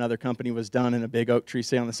after another company was done in a big oak tree,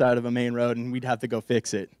 say on the side of a main road, and we'd have to go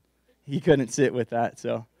fix it. He couldn't sit with that,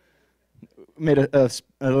 so made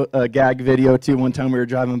a gag video too. One time we were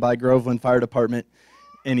driving by Groveland Fire Department,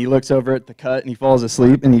 and he looks over at the cut and he falls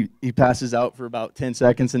asleep, and he passes out for about 10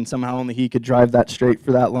 seconds, and somehow only he could drive that straight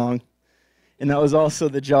for that long. And that was also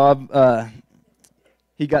the job.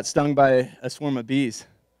 He got stung by a swarm of bees.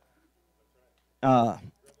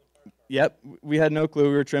 Yep, we had no clue.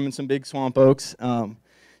 We were trimming some big swamp oaks,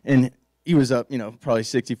 and he was up, you know, probably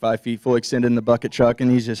 65 feet, full extended in the bucket truck,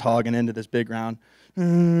 and he's just hogging into this big round.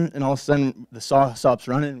 And all of a sudden, the saw stops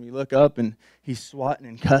running, and we look up, and he's swatting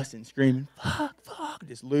and cussing, screaming, fuck, fuck,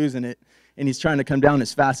 just losing it. And he's trying to come down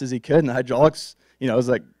as fast as he could, and the hydraulics, you know, it was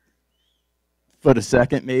like foot a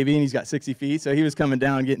second maybe, and he's got 60 feet. So he was coming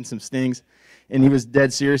down, getting some stings, and he was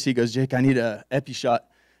dead serious. He goes, Jake, I need a epi shot.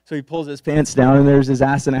 So he pulls his pants down, and there's his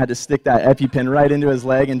ass, and I had to stick that EpiPen right into his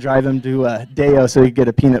leg and drive him to Deo so he could get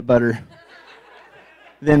a peanut butter.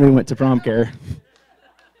 Then we went to prom care.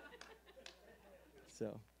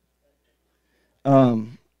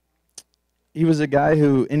 He was a guy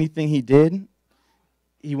who anything he did,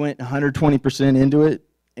 he went 120% into it,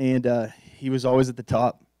 and he was always at the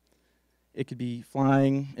top. It could be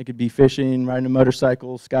flying, it could be fishing, riding a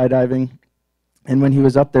motorcycle, skydiving. And when he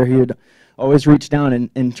was up there, he would always reach down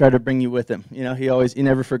and try to bring you with him. You know, he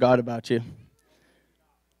never forgot about you.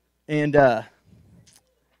 And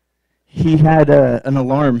he had an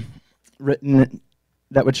alarm written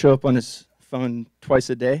that would show up on his phone twice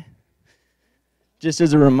a day, just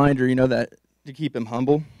as a reminder, you know, that to keep him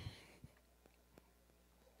humble.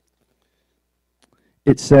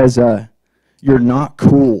 It says, you're not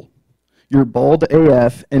cool. You're bald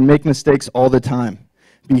AF and make mistakes all the time.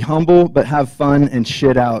 Be humble, but have fun and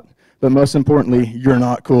shit out. But most importantly, you're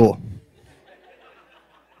not cool.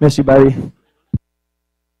 Miss you, buddy.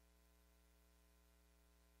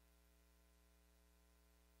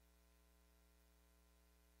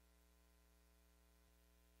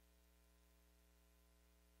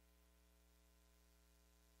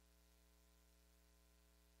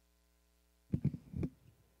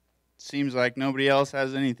 Seems like nobody else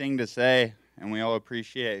has anything to say, and we all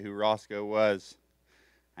appreciate who Roscoe was.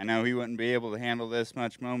 I know he wouldn't be able to handle this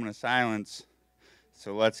much moment of silence,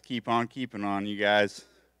 so let's keep on keeping on, you guys.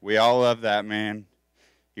 We all love that man.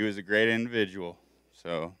 He was a great individual,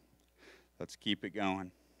 so let's keep it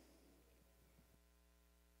going.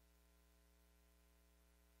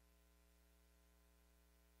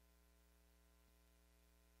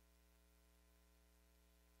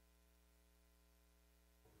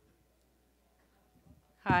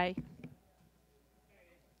 Hi.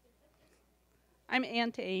 I'm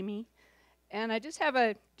Aunt Amy, and I just have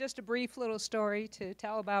a brief little story to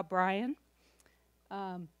tell about Brian.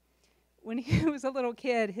 When he was a little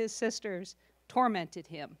kid, his sisters tormented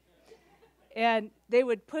him. And they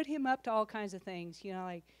would put him up to all kinds of things, you know,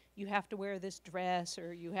 like you have to wear this dress,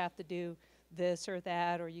 or you have to do this or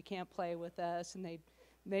that, or you can't play with us. And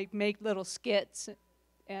they'd make little skits,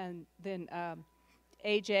 and then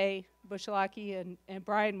AJ Bushalaki and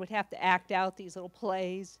Brian would have to act out these little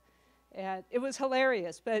plays, and it was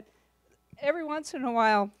hilarious. But every once in a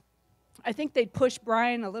while, I think they'd push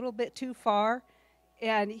Brian a little bit too far,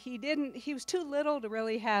 and he was too little to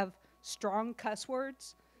really have strong cuss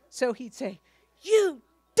words, so he'd say, "You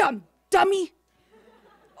dumb dummy,"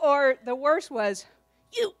 or the worst was,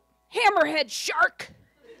 "You hammerhead shark."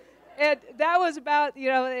 And that was about, you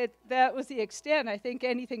know, that was the extent. I think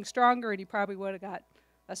anything stronger, and he probably would have got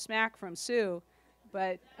a smack from Sue.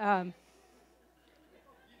 But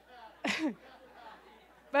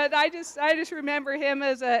but I just remember him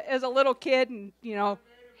as a little kid, and, you know,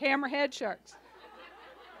 hammerhead sharks.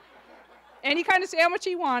 Any kind of sandwich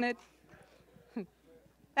he wanted.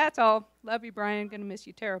 That's all. Love you, Brian. Gonna miss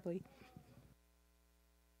you terribly.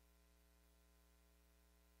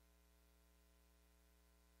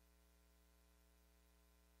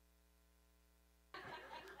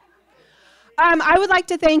 I would like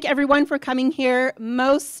to thank everyone for coming here.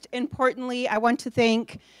 Most importantly, I want to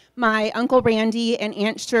thank my Uncle Randy and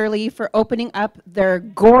Aunt Shirley for opening up their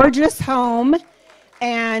gorgeous home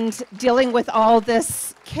and dealing with all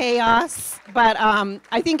this chaos. But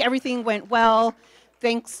I think everything went well.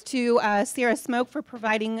 Thanks to Sierra Smoke for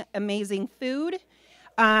providing amazing food.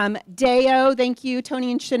 Deo, thank you,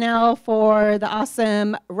 Tony and Chanel, for the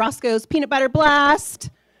awesome Roscoe's Peanut Butter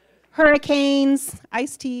Blast, hurricanes,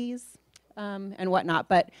 iced teas, and whatnot.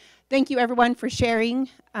 But thank you, everyone, for sharing.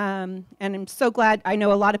 And I'm so glad. I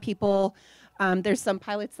know a lot of people, there's some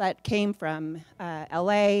pilots that came from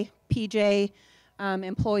LA, PJ,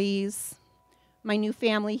 employees, my new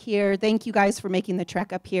family here. Thank you guys for making the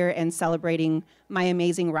trek up here and celebrating my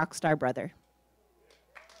amazing rock star brother.